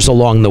others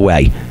along the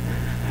way.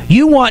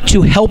 You want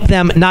to help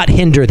them, not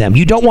hinder them.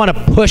 You don't want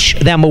to push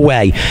them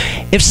away.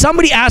 If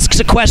somebody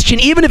asks a question,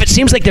 even if it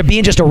seems like they're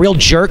being just a real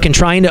jerk and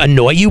trying to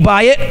annoy you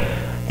by it,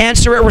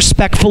 answer it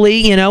respectfully,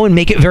 you know, and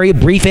make it very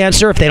brief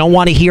answer if they don't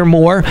want to hear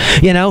more,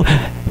 you know.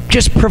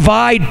 Just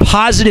provide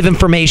positive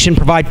information,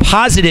 provide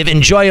positive,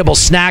 enjoyable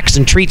snacks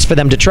and treats for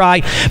them to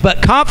try.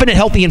 But confident,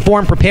 healthy,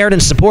 informed, prepared,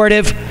 and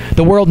supportive.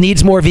 The world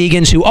needs more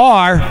vegans who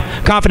are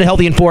confident,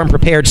 healthy, informed,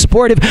 prepared,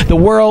 supportive. The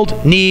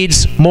world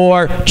needs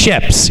more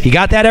chips. You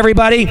got that,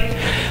 everybody?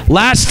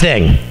 Last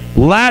thing.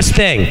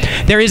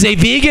 There is a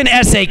vegan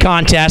essay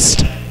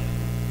contest.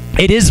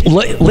 It is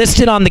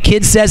listed on the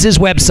Kid Says'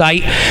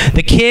 website.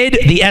 The kid,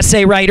 the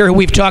essay writer who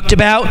we've talked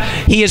about,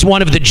 he is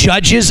one of the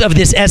judges of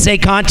this essay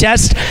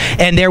contest,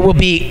 and there will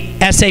be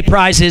essay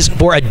prizes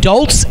for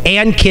adults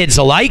and kids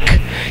alike.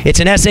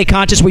 It's an essay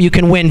contest where you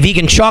can win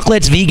vegan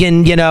chocolates,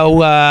 vegan, you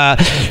know,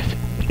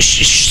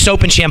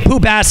 soap and shampoo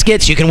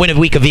baskets. You can win a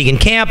week of vegan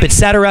camp,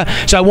 etc.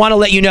 So I want to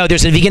let you know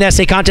there's a vegan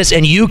essay contest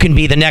and you can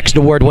be the next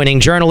award-winning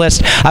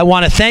journalist. I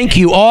want to thank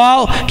you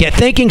all. Get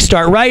thinking,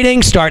 start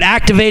writing, start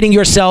activating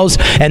yourselves.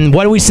 And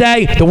what do we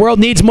say? The world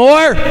needs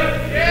more?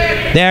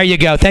 There you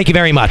go. Thank you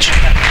very much.